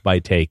theft by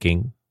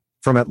taking?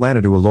 From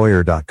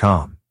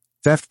AtlantaToALawyer.com.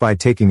 Theft by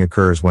taking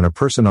occurs when a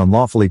person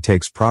unlawfully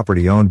takes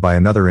property owned by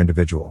another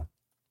individual.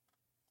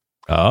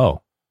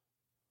 Oh.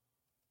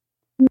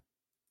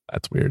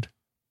 That's weird.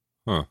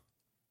 Huh.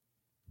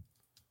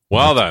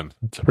 Well, then.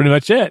 That's pretty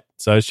much it.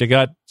 So she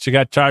got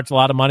charged a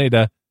lot of money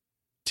to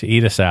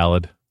eat a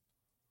salad.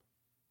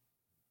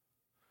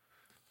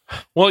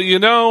 Well,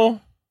 I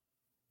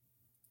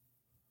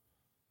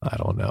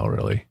don't know,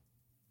 really.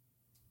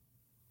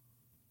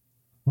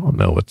 I don't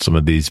know what some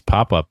of these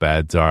pop-up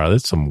ads are.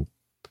 There's some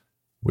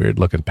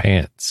weird-looking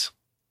pants.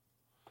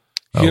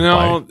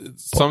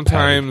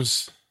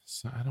 Sometimes,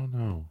 I don't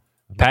know.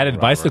 Padded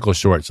bicycle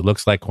shorts. It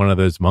looks like one of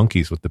those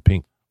monkeys with the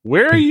pink.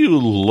 Where are you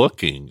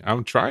looking?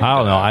 I'm trying. I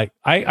don't know.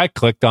 I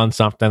clicked on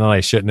something that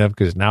I shouldn't have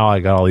because now I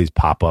got all these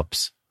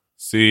pop-ups.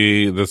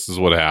 See, this is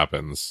what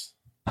happens.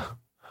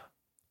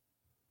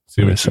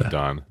 See what you've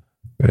done. I'm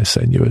going to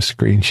send you a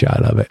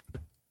screenshot of it.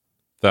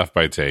 Theft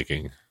by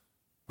taking.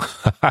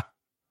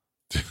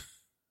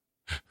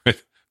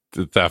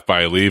 Theft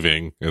by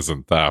leaving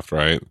isn't theft,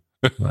 right?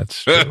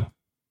 That's true.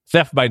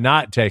 Theft by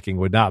not taking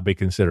would not be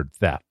considered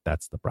theft.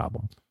 That's the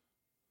problem.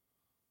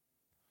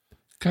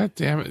 God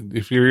damn it.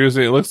 If you're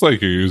using, it looks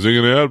like you're using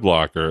an ad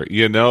blocker.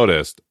 You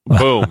noticed.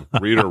 Boom.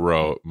 Reader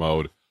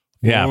mode.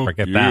 Yeah,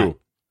 forget that.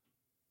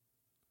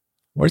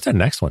 Where's that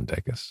next one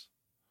take us?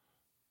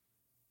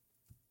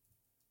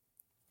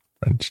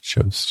 French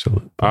shows.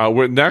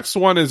 Next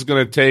one is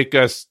going to take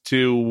us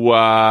to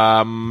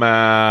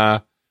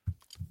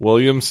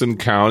Williamson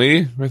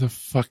County. Where the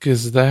fuck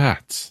is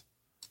that?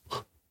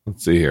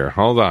 Let's see here.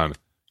 Hold on.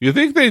 You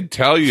think they'd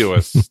tell you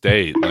a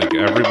state? Like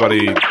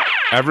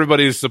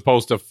everybody's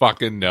supposed to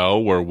fucking know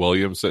where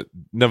Williamson...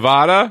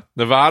 Nevada?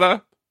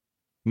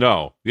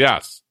 No.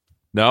 Yes.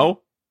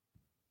 No?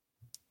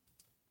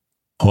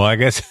 Well, I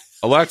guess...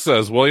 Alexa,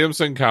 is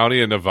Williamson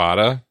County in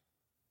Nevada?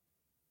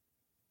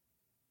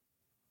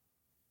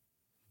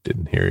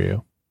 Didn't hear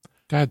you.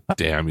 God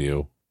damn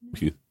you.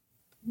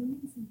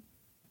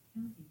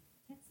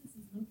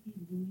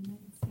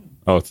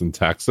 Oh, it's in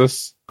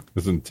Texas?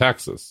 It's in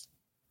Texas.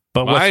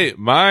 But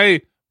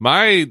my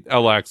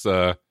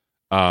Alexa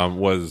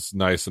was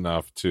nice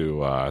enough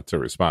to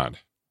respond.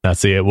 Now,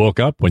 see, it woke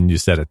up when you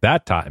said it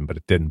that time, but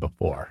it didn't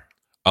before.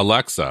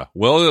 Alexa,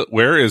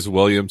 where is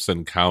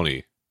Williamson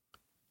County?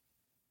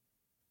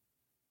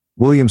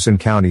 Williamson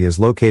County is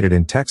located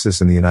in Texas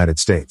in the United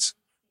States.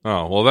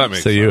 Oh, well, that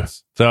makes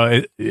sense.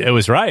 So it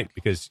was right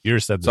because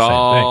yours said the same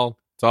thing.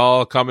 It's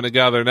all coming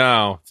together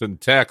now. It's in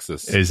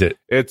Texas. Is it?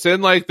 It's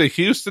in like the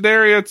Houston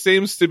area, it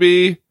seems to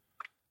be.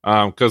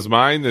 Because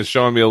mine is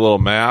showing me a little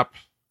map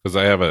because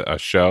I have an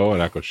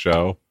Echo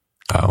show.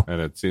 Oh.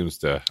 And it seems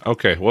to.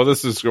 Okay, well,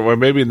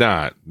 maybe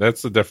not.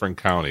 That's a different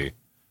county.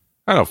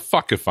 I don't know.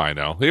 Fuck if I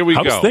know. Here we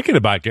go. I was thinking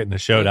about getting a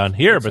show down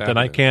here, but then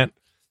I can't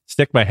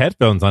stick my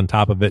headphones on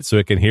top of it so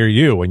it can hear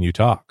you when you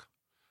talk.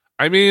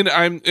 I mean,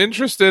 I'm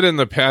interested in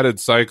the padded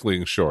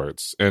cycling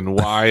shorts and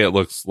why it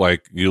looks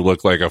like you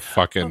look like a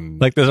fucking...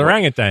 Like there's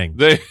orangutan.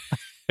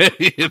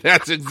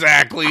 That's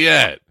exactly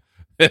it.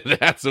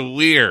 That's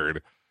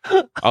weird.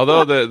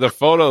 Although the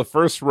photo, the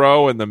first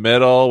row in the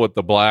middle with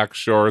the black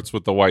shorts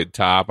with the white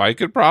top, I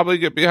could probably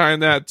get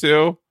behind that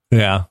too.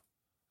 Yeah.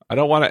 I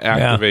don't want to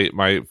activate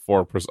my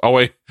 4%. Oh,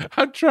 wait.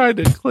 I'm trying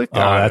to click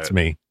on that's it.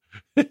 me.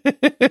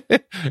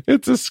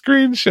 It's a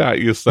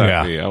screenshot you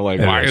sent me. I'm like,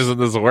 why isn't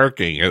this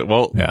working? It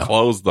won't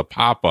close the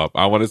pop-up.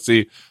 I want to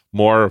see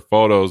more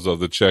photos of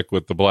the chick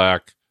with the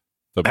black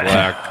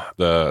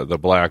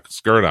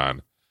skirt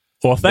on.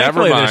 Well,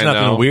 thankfully there's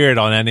nothing weird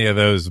on any of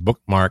those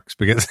bookmarks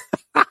because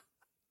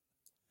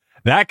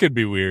that could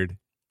be weird.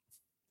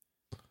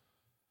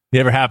 You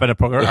ever happen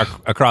to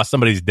across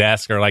somebody's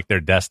desk or like their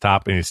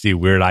desktop and you see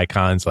weird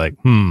icons like,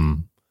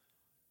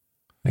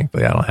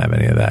 Thankfully I don't have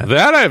any of that.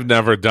 That I've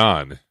never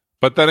done.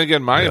 But then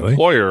again, my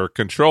employer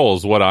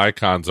controls what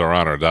icons are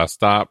on our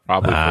desktop,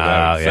 probably for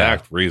that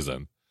exact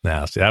reason.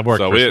 No, see, I've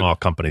worked for small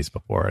companies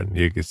before, and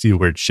you can see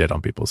weird shit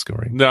on people's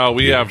screen. No,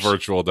 we have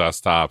virtual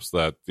desktops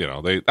that,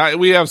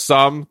 we have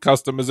some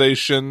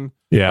customization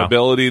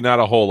ability,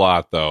 not a whole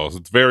lot, though.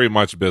 It's very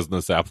much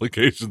business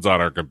applications on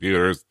our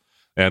computers,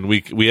 and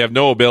we have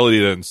no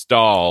ability to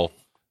install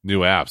new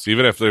apps.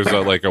 Even if there's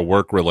a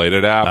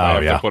work-related app,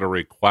 I have to put a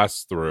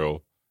request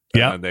through,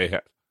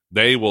 and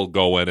they will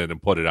go in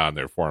and put it on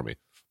there for me.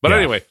 But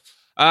anyway,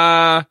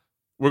 we're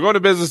going to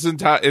Business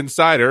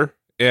Insider,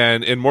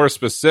 and more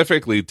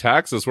specifically,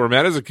 Texas, where a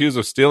man is accused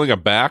of stealing a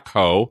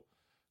backhoe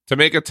to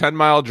make a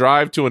 10-mile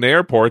drive to an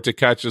airport to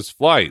catch his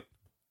flight.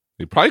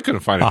 He probably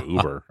couldn't find an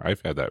Uber.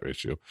 I've had that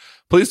issue.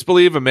 Police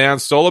believe a man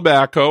stole a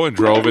backhoe and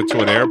drove it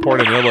to an airport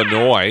in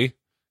Illinois,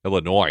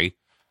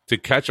 to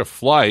catch a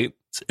flight.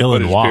 It's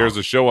Illinois. Footage appears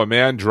to show a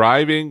man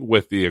driving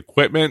with the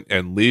equipment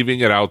and leaving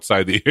it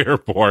outside the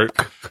airport.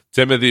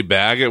 Timothy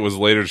Baggett was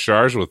later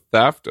charged with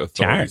theft,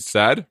 authorities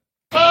said.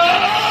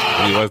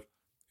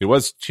 He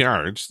was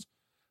charged.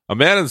 A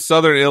man in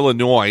southern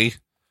Illinois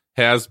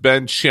has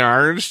been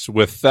charged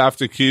with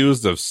theft,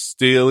 accused of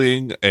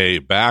stealing a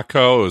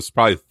backhoe. It was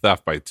probably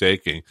theft by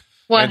taking.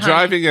 And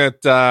driving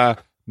at 10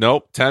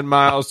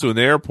 miles to an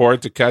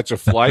airport to catch a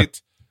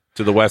flight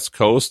to the West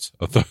Coast.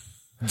 Okay,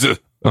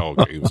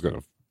 he was going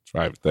to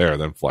drive it there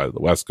and then fly to the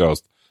West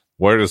Coast.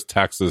 Where does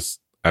Texas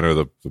enter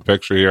the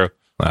picture here?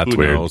 That's Who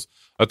weird. knows?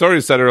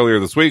 Authorities said earlier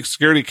this week,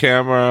 security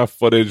camera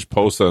footage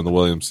posted on the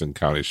Williamson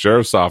County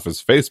Sheriff's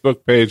Office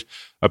Facebook page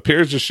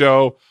appears to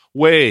show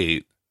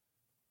a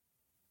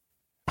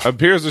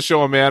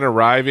man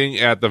arriving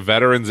at the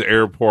Veterans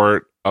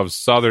Airport of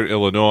Southern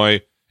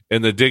Illinois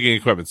in the digging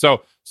equipment.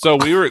 So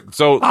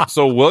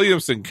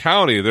Williamson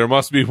County, there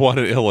must be one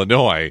in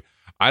Illinois.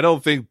 I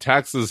don't think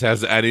Texas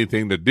has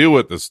anything to do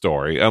with the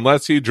story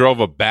unless he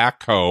drove a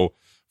backhoe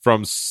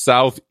from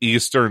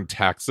southeastern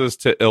Texas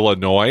to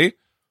Illinois.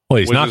 Well,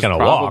 he's not going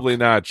to walk. Probably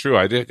not true.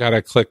 I did got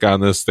to click on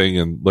this thing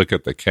and look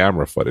at the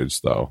camera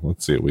footage, though.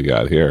 Let's see what we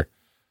got here.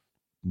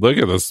 Look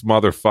at this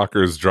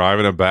motherfucker's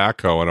driving a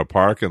backhoe in a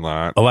parking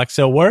lot.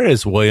 Alexa, where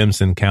is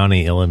Williamson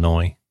County,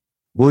 Illinois?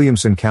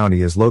 Williamson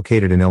County is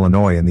located in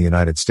Illinois in the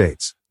United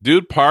States.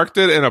 Dude parked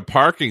it in a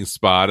parking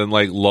spot and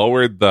like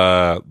lowered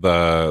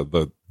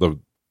the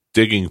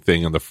digging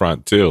thing in the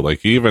front too. Like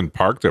he even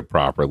parked it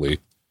properly.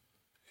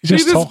 He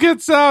just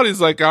gets out.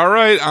 He's like, all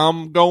right,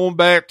 I'm going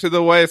back to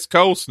the West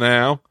Coast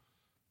now.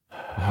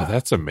 Oh,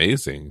 that's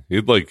amazing.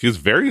 He's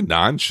very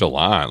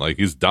nonchalant. Like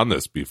he's done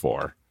this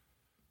before.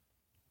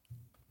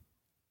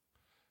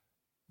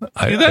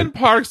 He then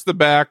parks the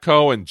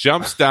backhoe and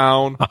jumps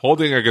down,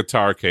 holding a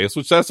guitar case,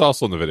 which that's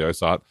also in the video I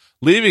saw it,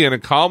 leaving it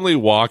and calmly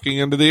walking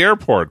into the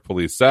airport,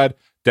 police said.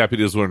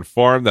 Deputies were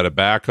informed that a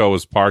backhoe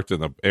was parked in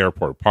the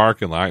airport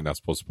parking lot. You're not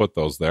supposed to put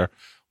those there,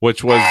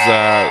 which was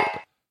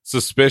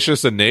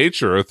suspicious in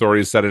nature,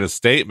 authorities said in a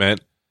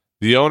statement.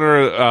 The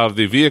owner of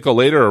the vehicle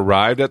later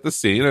arrived at the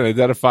scene and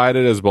identified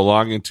it as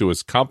belonging to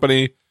his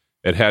company.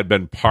 It had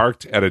been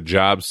parked at a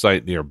job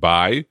site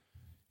nearby.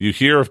 You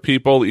hear of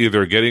people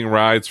either getting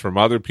rides from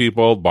other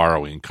people,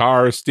 borrowing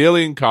cars,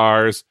 stealing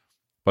cars,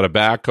 but a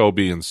backhoe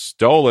being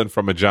stolen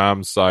from a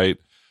job site,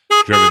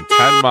 driven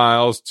 10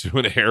 miles to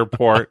an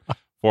airport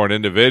for an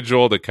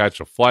individual to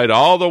catch a flight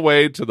all the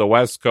way to the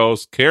West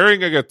Coast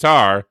carrying a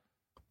guitar.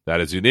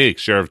 That is unique,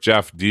 Sheriff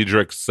Jeff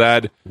Diedrich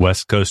said.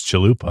 West Coast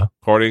Chalupa.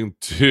 According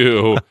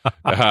to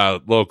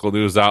local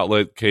news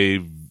outlet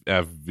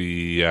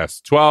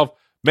KFVS 12,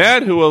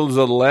 man who was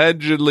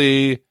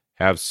allegedly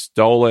have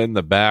stolen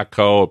the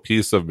backhoe, a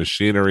piece of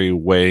machinery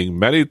weighing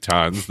many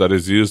tons that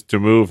is used to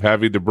move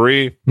heavy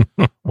debris,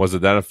 was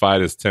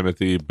identified as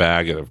Timothy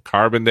Baggett of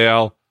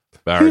Carbondale.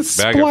 Baggett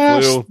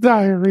flew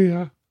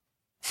diarrhea.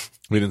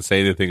 We didn't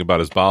say anything about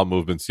his bowel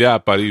movements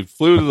yet, but he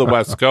flew to the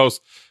West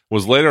Coast,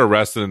 was later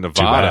arrested in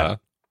Nevada.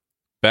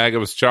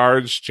 Baggett was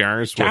charged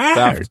with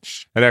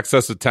theft in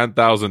excess of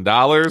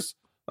 $10,000.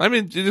 I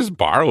mean, you just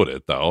borrowed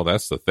it, though.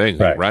 That's the thing.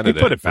 Right. He rented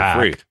it for back.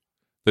 Free.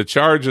 The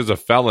charge is a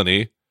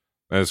felony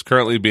and is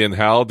currently being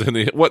held.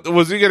 What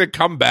was he going to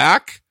come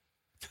back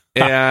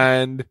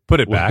and put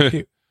it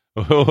back?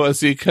 Was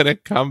he going to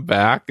come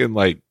back and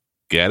like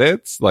get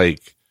it?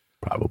 Like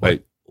probably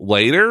like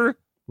later.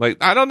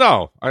 Like I don't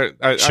know. I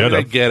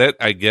get it.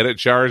 I get it.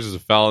 Charged as a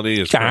felony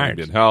is currently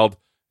being held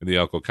in the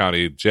Elko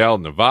County Jail,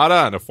 Nevada,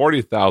 on a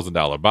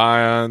 $40,000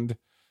 bond.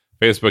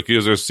 Facebook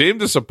users seem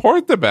to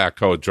support the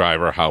backhoe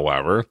driver.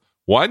 However,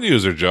 one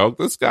user joked,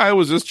 "This guy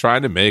was just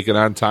trying to make it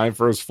on time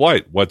for his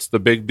flight. What's the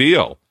big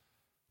deal?"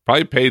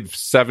 Probably paid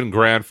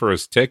 $7,000 for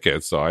his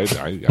ticket, so I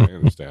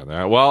understand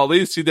that. Well, at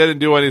least he didn't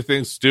do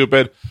anything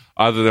stupid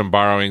other than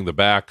borrowing the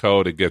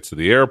backhoe to get to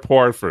the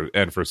airport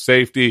for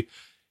safety.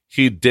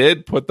 He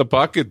did put the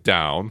bucket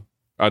down,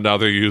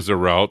 another user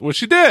wrote, which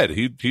he did.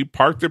 He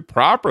parked it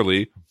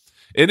properly,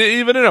 and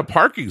even in a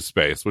parking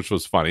space, which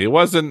was funny. It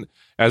wasn't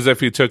as if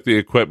he took the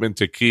equipment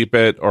to keep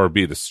it or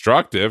be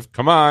destructive.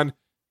 Come on,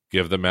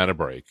 give the man a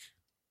break.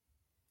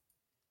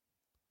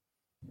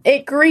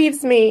 It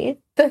grieves me,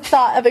 the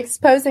thought of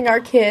exposing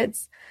our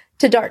kids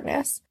to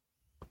darkness.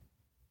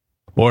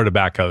 Or the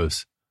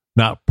backhoes,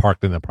 not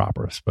parked in the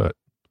proper spot.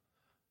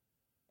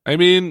 I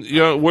mean,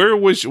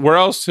 where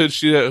else should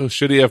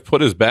he have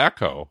put his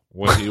backhoe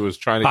when he was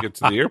trying to get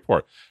to the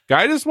airport?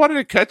 Guy just wanted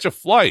to catch a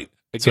flight.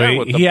 Again,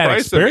 with the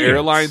price of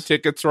airline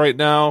tickets right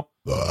now,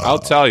 I'll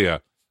tell you,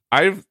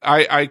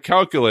 I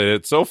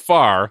calculated so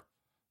far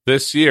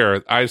this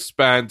year, I've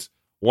spent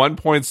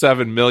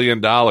 $1.7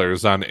 million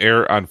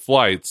on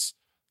flights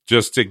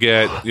just to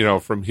get,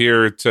 from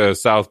here to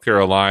South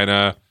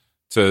Carolina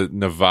to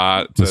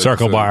Nevada to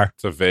Circle Bar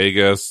to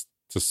Vegas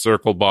to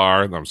Circle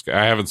Bar. No,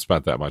 I haven't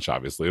spent that much,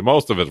 obviously.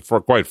 Most of it,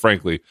 quite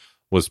frankly,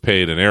 was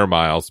paid in air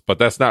miles, but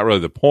that's not really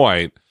the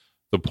point.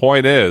 The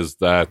point is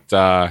that,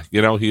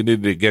 he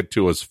needed to get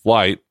to his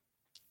flight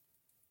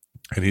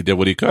and he did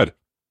what he could.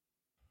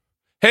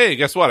 Hey,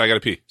 guess what? I got to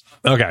pee.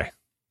 Okay.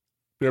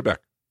 Be right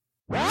back.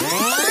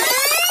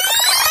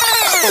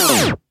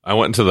 I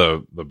went into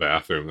the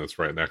bathroom that's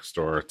right next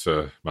door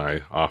to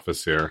my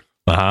office here.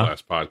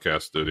 Last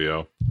podcast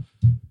studio.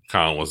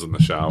 Colin was in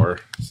the shower.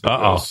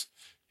 So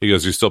he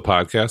goes, "You still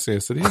podcasting?" I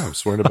said, "Yeah, I'm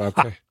swearing to Bob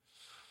K."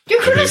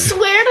 You're going to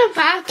swear to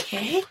Bob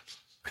K?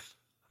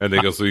 And they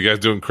go, "So you guys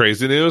doing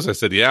crazy news?" I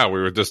said, "Yeah, we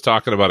were just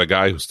talking about a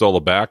guy who stole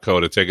a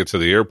backhoe to take it to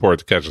the airport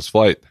to catch his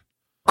flight."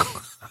 He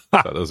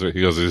goes,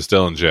 "Is he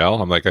still in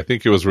jail?" I'm like, "I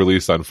think he was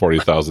released on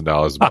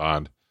 $40,000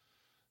 bond."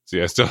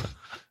 See, I still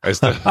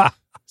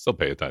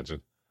pay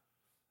attention.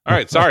 All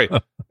right, sorry.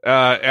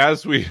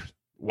 This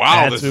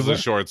is a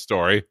short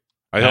story.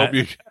 I hope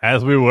you,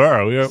 as we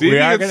were, we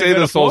can say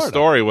this whole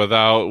story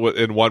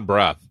in one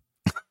breath.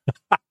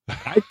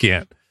 I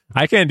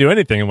can't do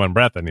anything in one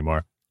breath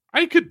anymore.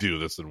 I could do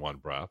this in one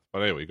breath,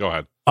 but anyway, go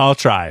ahead. I'll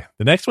try.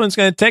 The next one's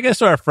going to take us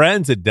to our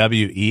friends at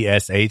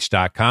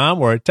WESH.com,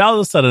 where it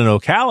tells us that an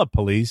Ocala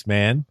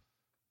policeman,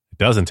 it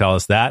doesn't tell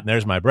us that, and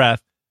there's my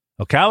breath,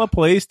 Ocala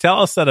police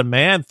tell us that a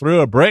man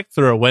threw a brick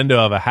through a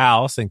window of a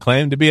house and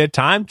claimed to be a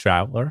time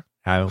traveler.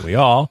 Haven't we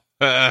all?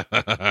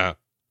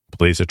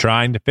 Police are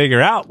trying to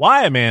figure out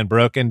why a man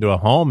broke into a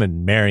home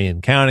in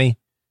Marion County.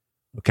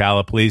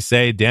 Ocala police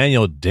say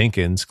Daniel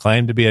Dinkins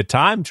claimed to be a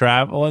time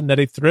traveler and that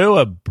he threw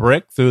a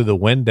brick through the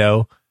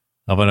window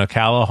of an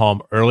Ocala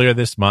home earlier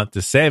this month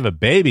to save a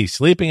baby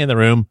sleeping in the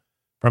room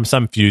from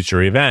some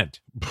future event.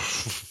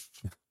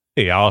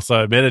 He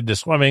also admitted to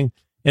swimming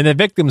in the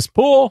victim's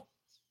pool,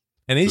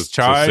 and he's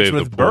charged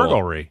with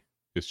burglary.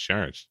 He's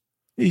charged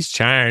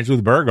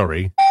with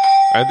burglary.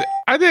 I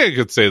think I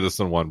could say this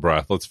in one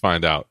breath. Let's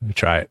find out.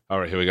 Try it. All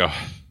right, here we go.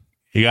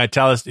 You gotta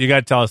tell us the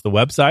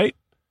website.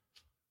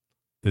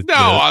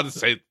 I'll just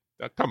say.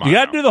 Come on. You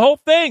gotta do the whole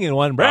thing in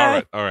one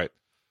breath. All right.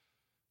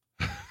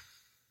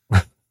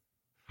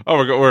 Oh,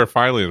 we're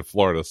finally in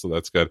Florida, so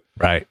that's good.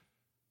 Right.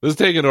 This is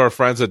taken to our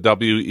friends at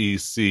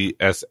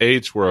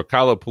WECSH, where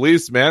Ocala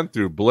policeman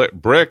threw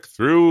brick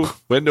through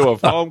window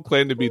of home,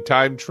 claimed to be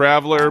time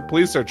traveler.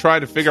 Police are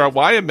trying to figure out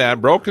why a man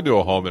broke into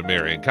a home in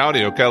Marion County.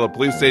 Ocala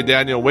police say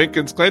Daniel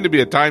Winkins claimed to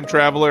be a time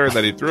traveler and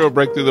that he threw a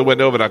brick through the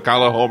window of an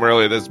Ocala home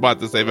earlier this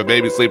month to save a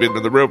baby sleeping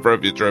in the room for a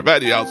future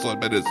event. He also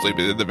admitted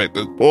sleeping in the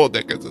victim's pool.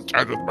 Dickens is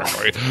charged with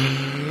burglary.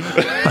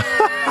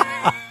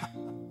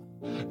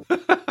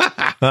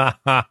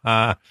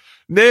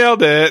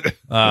 Nailed it.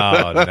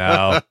 Oh,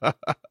 no.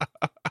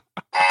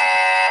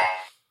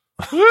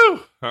 Woo.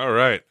 All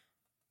right.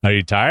 Are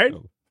you tired? I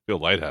feel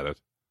lightheaded.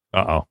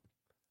 Uh-oh.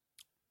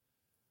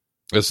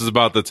 This is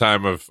about the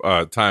time of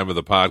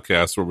the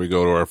podcast where we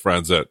go to our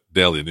friends at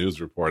Daily News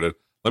Reported.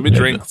 Let me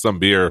drink some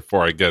beer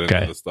before I get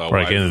into this, though. Before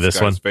I get into this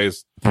one.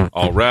 Face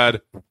all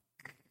red.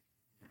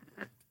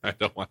 I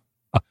don't want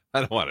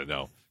to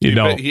know. You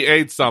don't. He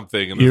ate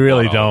something and you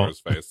really don't. All over his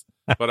face.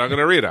 But I'm going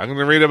to read it. I'm going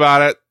to read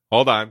about it.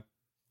 Hold on.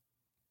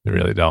 You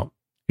really don't.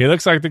 He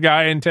looks like the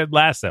guy in Ted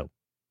Lasso.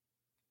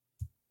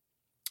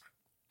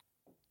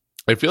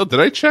 Did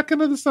I check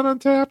into this on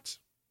Untapped?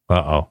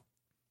 Uh-oh.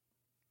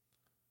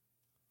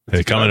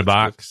 Did it come in a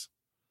box?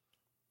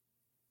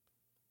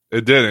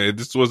 It didn't. It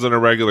just wasn't a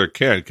regular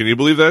can. Can you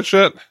believe that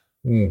shit?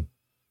 Janky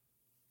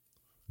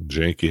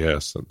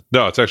Hassan.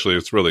 No,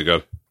 it's really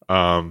good.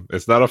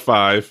 It's not a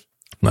 5.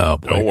 No,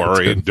 boy,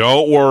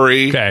 Don't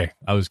worry. Okay.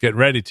 I was getting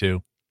ready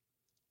to.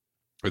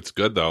 It's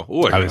good, though.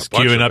 Ooh, I was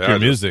queuing up your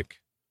music.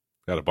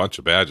 Got a bunch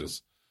of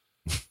badges.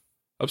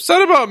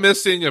 Upset about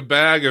missing a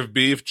bag of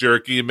beef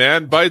jerky,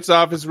 man bites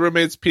off his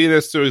roommate's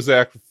penis to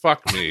exact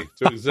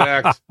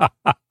revenge.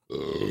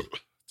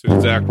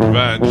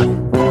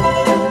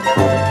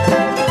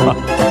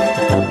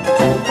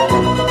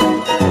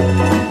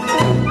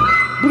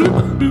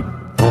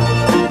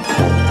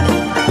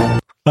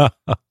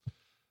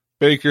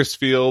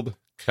 Bakersfield,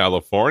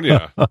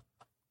 California.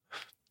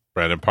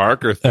 Brandon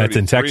Parker, 33. That's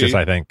in Texas,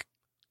 I think.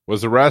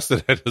 Was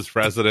arrested at his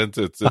residence.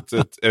 It's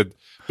at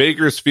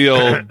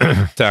Bakersfield,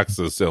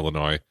 Texas,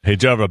 Illinois. He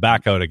drove a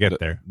backhoe to get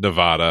there.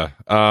 Nevada.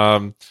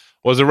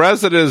 Was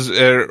arrested at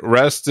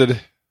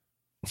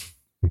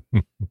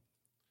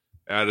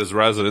his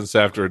residence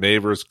after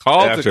neighbors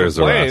called to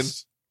complain,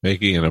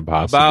 making it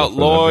impossible about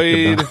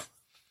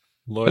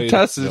Lloyd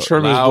tested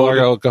from his blood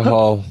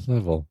alcohol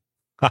level.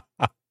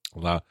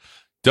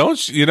 Don't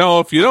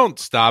if you don't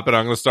stop it,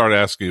 I'm going to start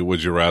asking you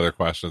would you rather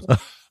questions.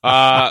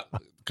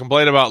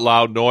 Complain about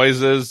loud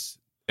noises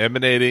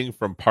emanating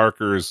from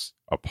Parker's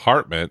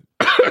apartment.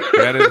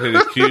 Brandon had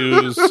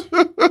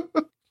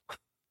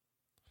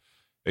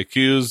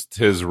accused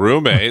his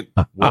roommate,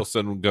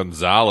 Wilson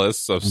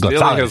Gonzalez, of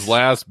stealing his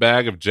last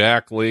bag of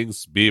Jack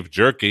Link's beef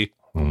jerky.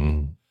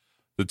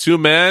 The two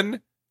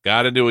men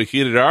got into a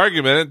heated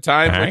argument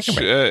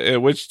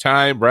at which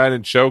time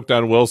Brandon choked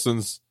on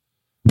Wilson's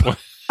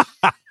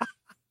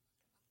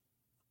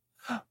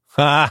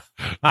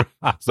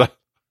so,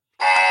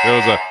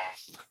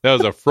 that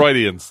was a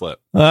Freudian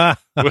slip.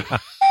 Sorry,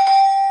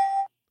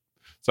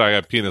 I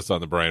got penis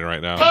on the brain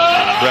right now.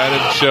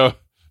 Brandon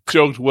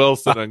choked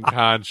Wilson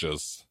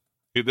unconscious.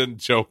 He didn't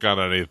choke on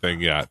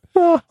anything yet.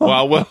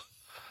 Well,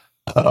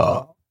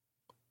 oh,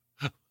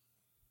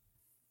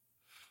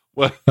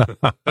 I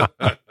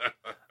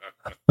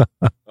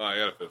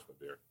gotta finish my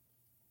beer.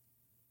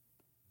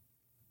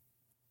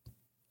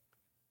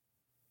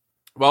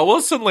 While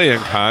Wilson lay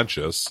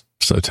unconscious,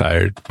 so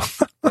tired.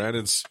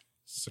 Brandon's.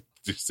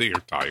 Do you say you're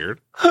tired?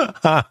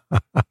 I'm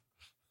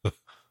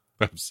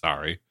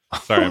sorry.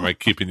 Am I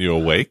keeping you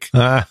awake?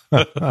 Brandon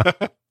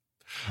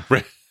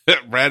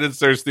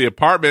searched the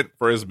apartment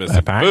for his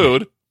missing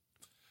food.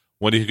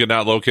 When he could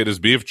not locate his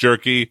beef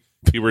jerky,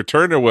 he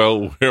returned to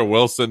where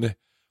Wilson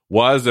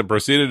was and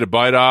proceeded to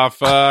bite off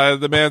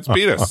the man's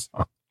penis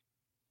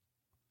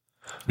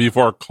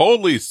before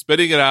coldly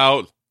spitting it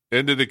out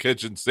into the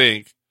kitchen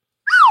sink.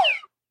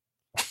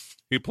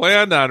 He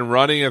planned on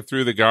running it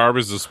through the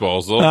garbage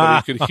disposal, but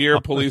he could hear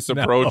police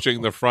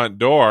approaching the front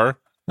door,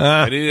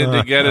 and he needed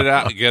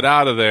to get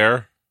out of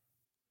there.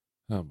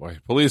 Oh boy!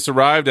 Police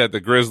arrived at the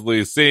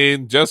grisly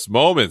scene just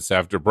moments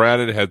after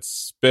Brandon had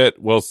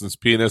spit Wilson's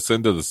penis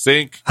into the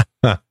sink.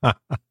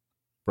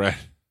 Brandon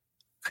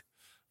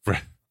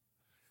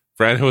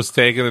Brandon was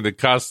taken into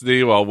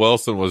custody while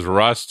Wilson was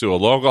rushed to a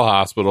local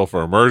hospital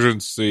for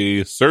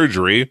emergency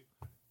surgery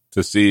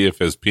to see if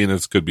his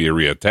penis could be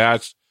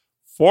reattached.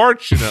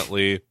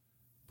 Fortunately,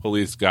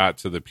 police got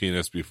to the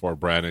penis before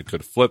Brandon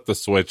could flip the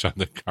switch on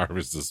the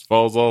garbage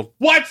disposal.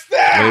 What's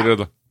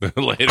that?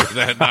 Later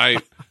that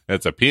night,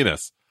 it's a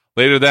penis.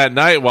 Later that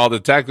night, while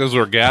detectives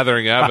were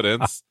gathering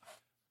evidence,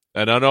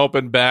 an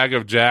unopened bag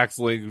of Jack's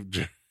Link.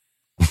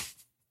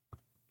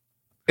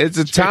 It's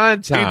a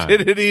tauntaun. He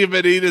didn't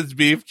even eat his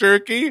beef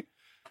jerky.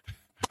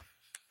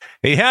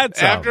 He had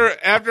some.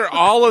 After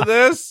all of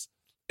this,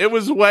 it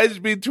was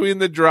wedged between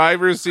the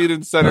driver's seat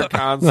and center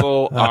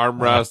console,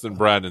 armrest, and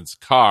Brandon's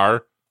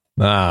car.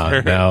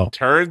 Oh, no.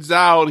 Turns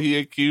out he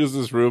accused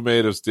his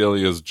roommate of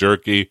stealing his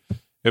jerky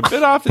and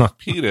bit off his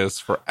penis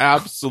for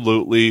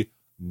absolutely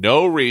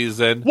no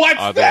reason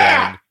other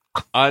than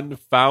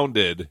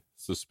unfounded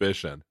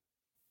suspicion.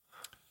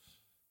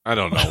 I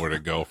don't know where to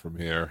go from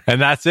here.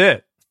 And that's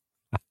it.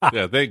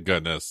 Yeah, thank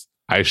goodness.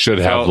 I should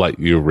have let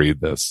you read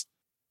this.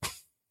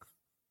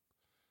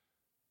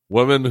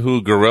 Woman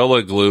who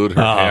gorilla glued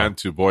her hand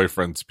to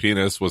boyfriend's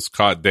penis was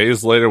caught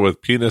days later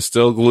with penis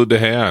still glued to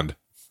hand.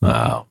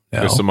 Oh, no.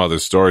 There's some other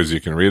stories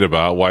you can read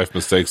about. Wife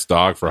mistakes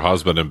dog for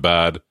husband in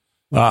bed.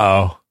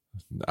 Oh,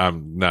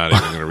 I'm not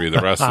even going to read the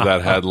rest of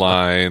that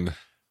headline.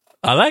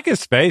 I like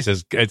his face.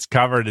 It's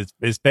covered.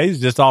 His face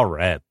is just all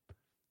red.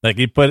 Like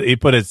he put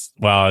his,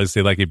 well,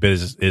 obviously like he bit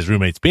his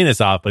roommate's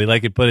penis off, but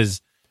he put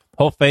his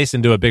whole face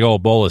into a big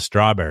old bowl of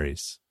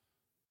strawberries.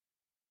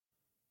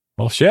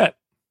 Well, shit.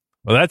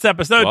 Well, that's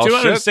episode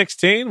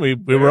 216. We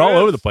were all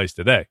over the place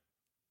today.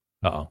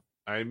 Uh-oh.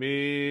 I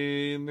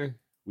mean,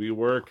 we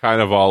were kind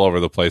of all over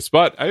the place,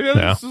 but I mean,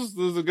 this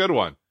is a good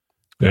one.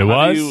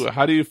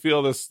 How do you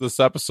feel this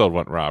episode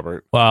went,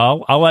 Robert?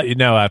 Well, I'll let you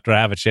know after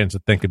I have a chance to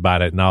think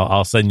about it, and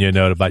I'll send you a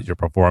note about your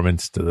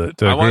performance to the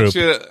group. I want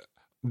you to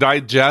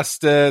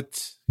digest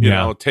it. You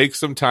know, take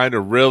some time to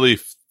really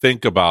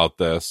think about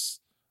this,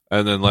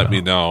 and then let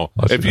me know.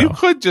 If you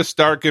could just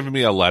start giving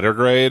me a letter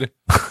grade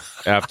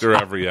after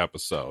every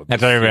episode.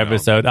 After every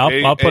episode,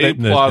 I'll put it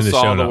in the show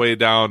all the note. way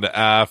down to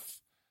F.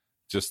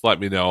 Just let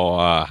me know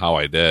how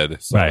I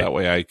did, so that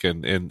way I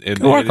can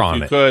work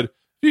on it.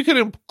 You can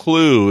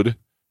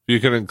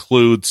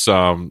include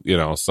some,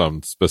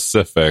 some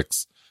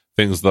specifics,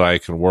 things that I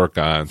can work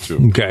on to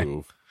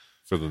improve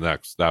for the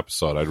next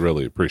episode. I'd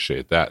really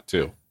appreciate that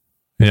too.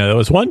 There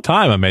was one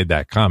time I made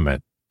that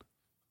comment.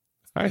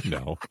 I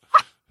know.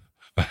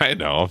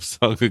 I'm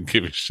still going to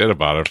give you shit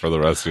about it for the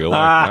rest of your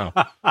life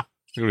now. I'm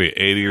going to be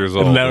 80 years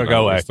old. It'll never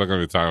go away. I'm still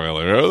going to be talking about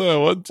that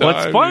one time.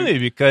 Well, it's funny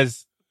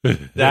because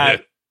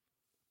that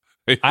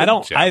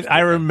I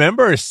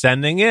remember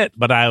sending it,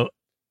 but I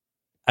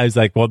was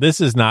like, well,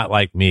 this is not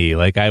like me.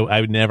 Like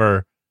I would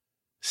never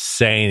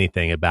say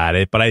anything about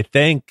it, but I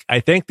think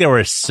there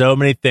were so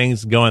many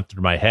things going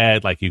through my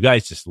head. Like you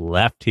guys just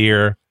left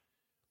here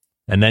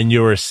and then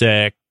you were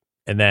sick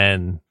and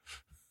then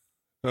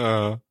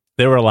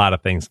there were a lot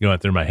of things going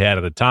through my head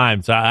at the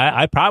time. So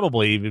I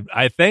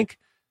think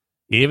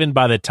even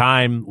by the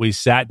time we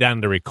sat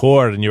down to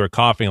record and you were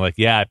coughing, like,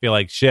 yeah, I feel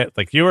like shit.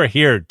 Like you were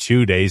here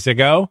 2 days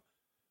ago.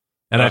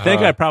 And I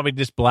think I probably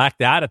just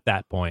blacked out at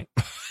that point.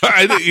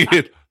 I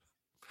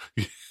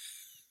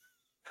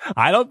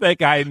don't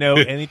think I know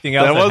anything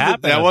else that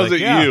happened. That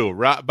wasn't you.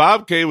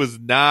 Bob K was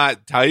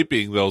not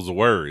typing those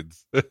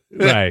words.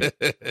 Right.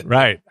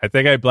 I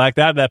think I blacked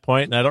out at that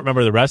point, and I don't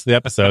remember the rest of the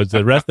episodes.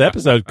 The rest of the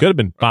episode could have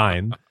been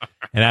fine.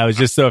 And I was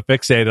just so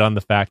fixated on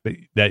the fact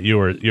that you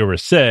were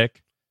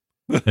sick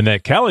and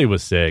that Kelly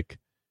was sick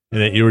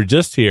and that you were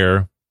just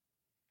here.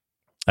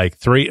 Like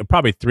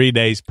probably 3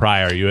 days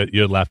prior, you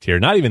had left here.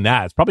 Not even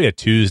that. It's probably a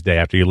Tuesday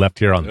after you left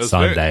here on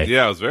Sunday.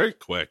 It was very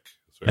quick.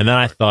 And then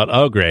I thought,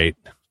 oh, great.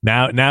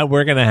 Now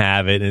we're gonna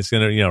have it, and it's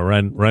gonna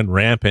run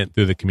rampant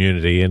through the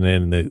community, and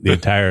then the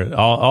entire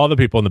all the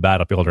people in the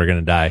battlefield are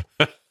gonna die.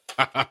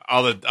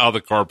 all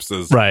the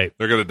corpses, right?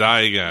 They're gonna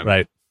die again,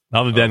 right?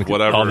 All the dead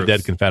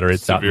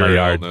Confederates out in my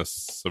yard.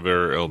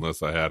 Severe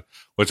illness I had,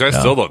 which I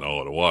still don't know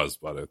what it was,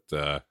 but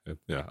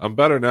I'm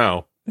better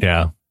now.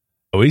 Yeah,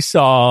 we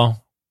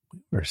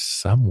were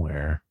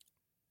somewhere,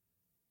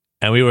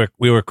 and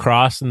we were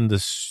crossing the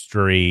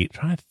street.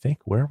 I'm trying to think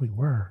where we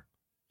were.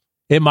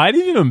 It might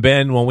have even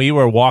been when we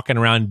were walking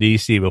around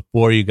DC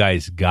before you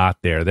guys got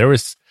there. There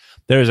was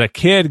a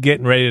kid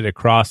getting ready to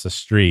cross the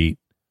street.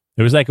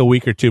 It was like a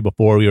week or two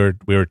before we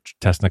were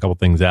testing a couple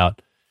things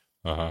out.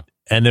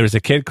 And there was a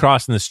kid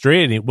crossing the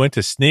street, and he went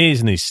to sneeze,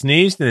 and he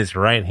sneezed in his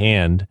right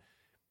hand.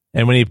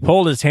 And when he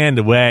pulled his hand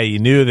away, you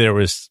knew there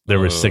was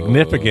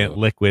significant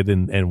liquid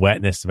and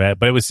wetness of it,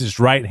 but it was his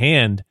right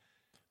hand.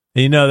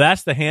 And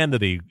that's the hand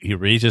that he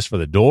reaches for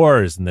the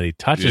doors and that he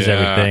touches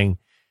everything.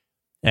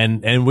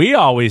 And we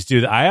always do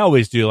that. I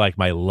always do like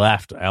my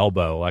left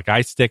elbow. Like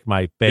I stick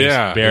my face,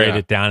 buried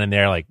it down in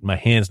there. Like my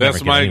hands never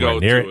get anywhere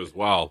near it. That's my go-to as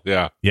well.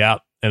 Yeah. Yeah.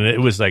 And it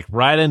was like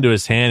right into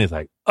his hand. He's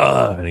like,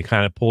 ugh. And he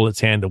kind of pulled his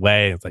hand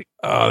away. It's like,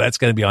 oh, that's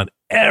going to be on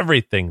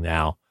everything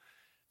now.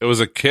 It was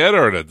a kid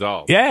or an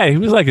adult? Yeah, he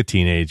was like a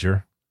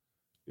teenager.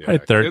 Yeah,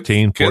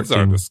 13, kids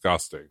 14. are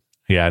disgusting.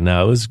 Yeah,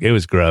 no, it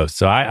was gross.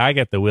 So I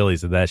get the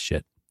willies of that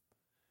shit.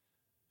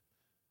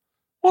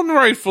 Well,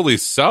 rightfully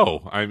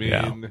so. I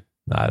mean,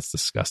 nah, it's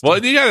disgusting.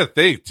 Well, you got to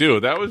think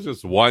too. That was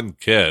just one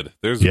kid.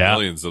 There's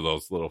millions of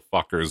those little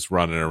fuckers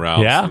running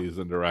around,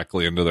 sneezing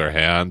directly into their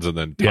hands and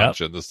then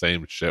touching the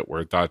same shit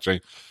we're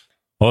touching.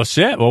 Well,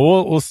 shit.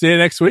 Well, we'll see you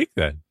next week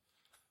then.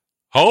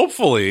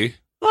 Hopefully.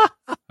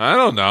 I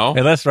don't know.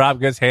 Unless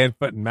Rob gets hand,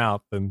 foot, and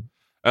mouth, and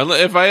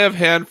if I have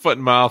hand, foot,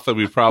 and mouth, then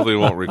we probably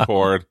won't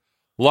record.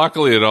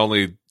 Luckily, it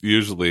only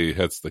usually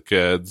hits the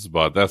kids,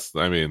 but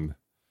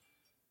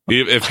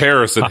if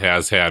Harrison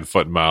has hand,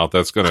 foot, and mouth,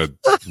 that's going to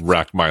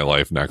wreck my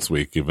life next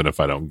week, even if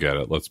I don't get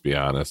it. Let's be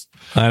honest.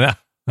 I know.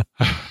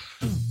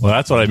 Well,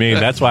 that's what I mean.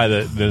 That's why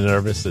the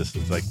nervous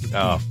system's like,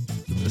 oh,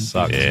 this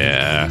sucks.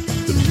 Yeah.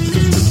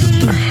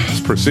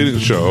 This preceding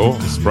show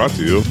is brought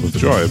to you with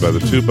joy by the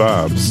two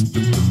Bobs.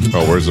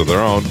 Oh, words of their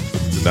own.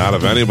 Not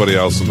of anybody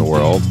else in the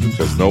world,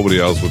 because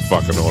nobody else would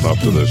fucking own up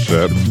to this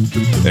shit.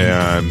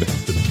 And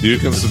you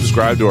can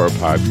subscribe to our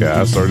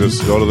podcast or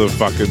just go to the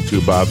fucking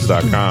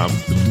twobobs.com,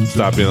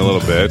 stop being a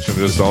little bitch, and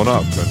just own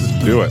up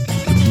and do it.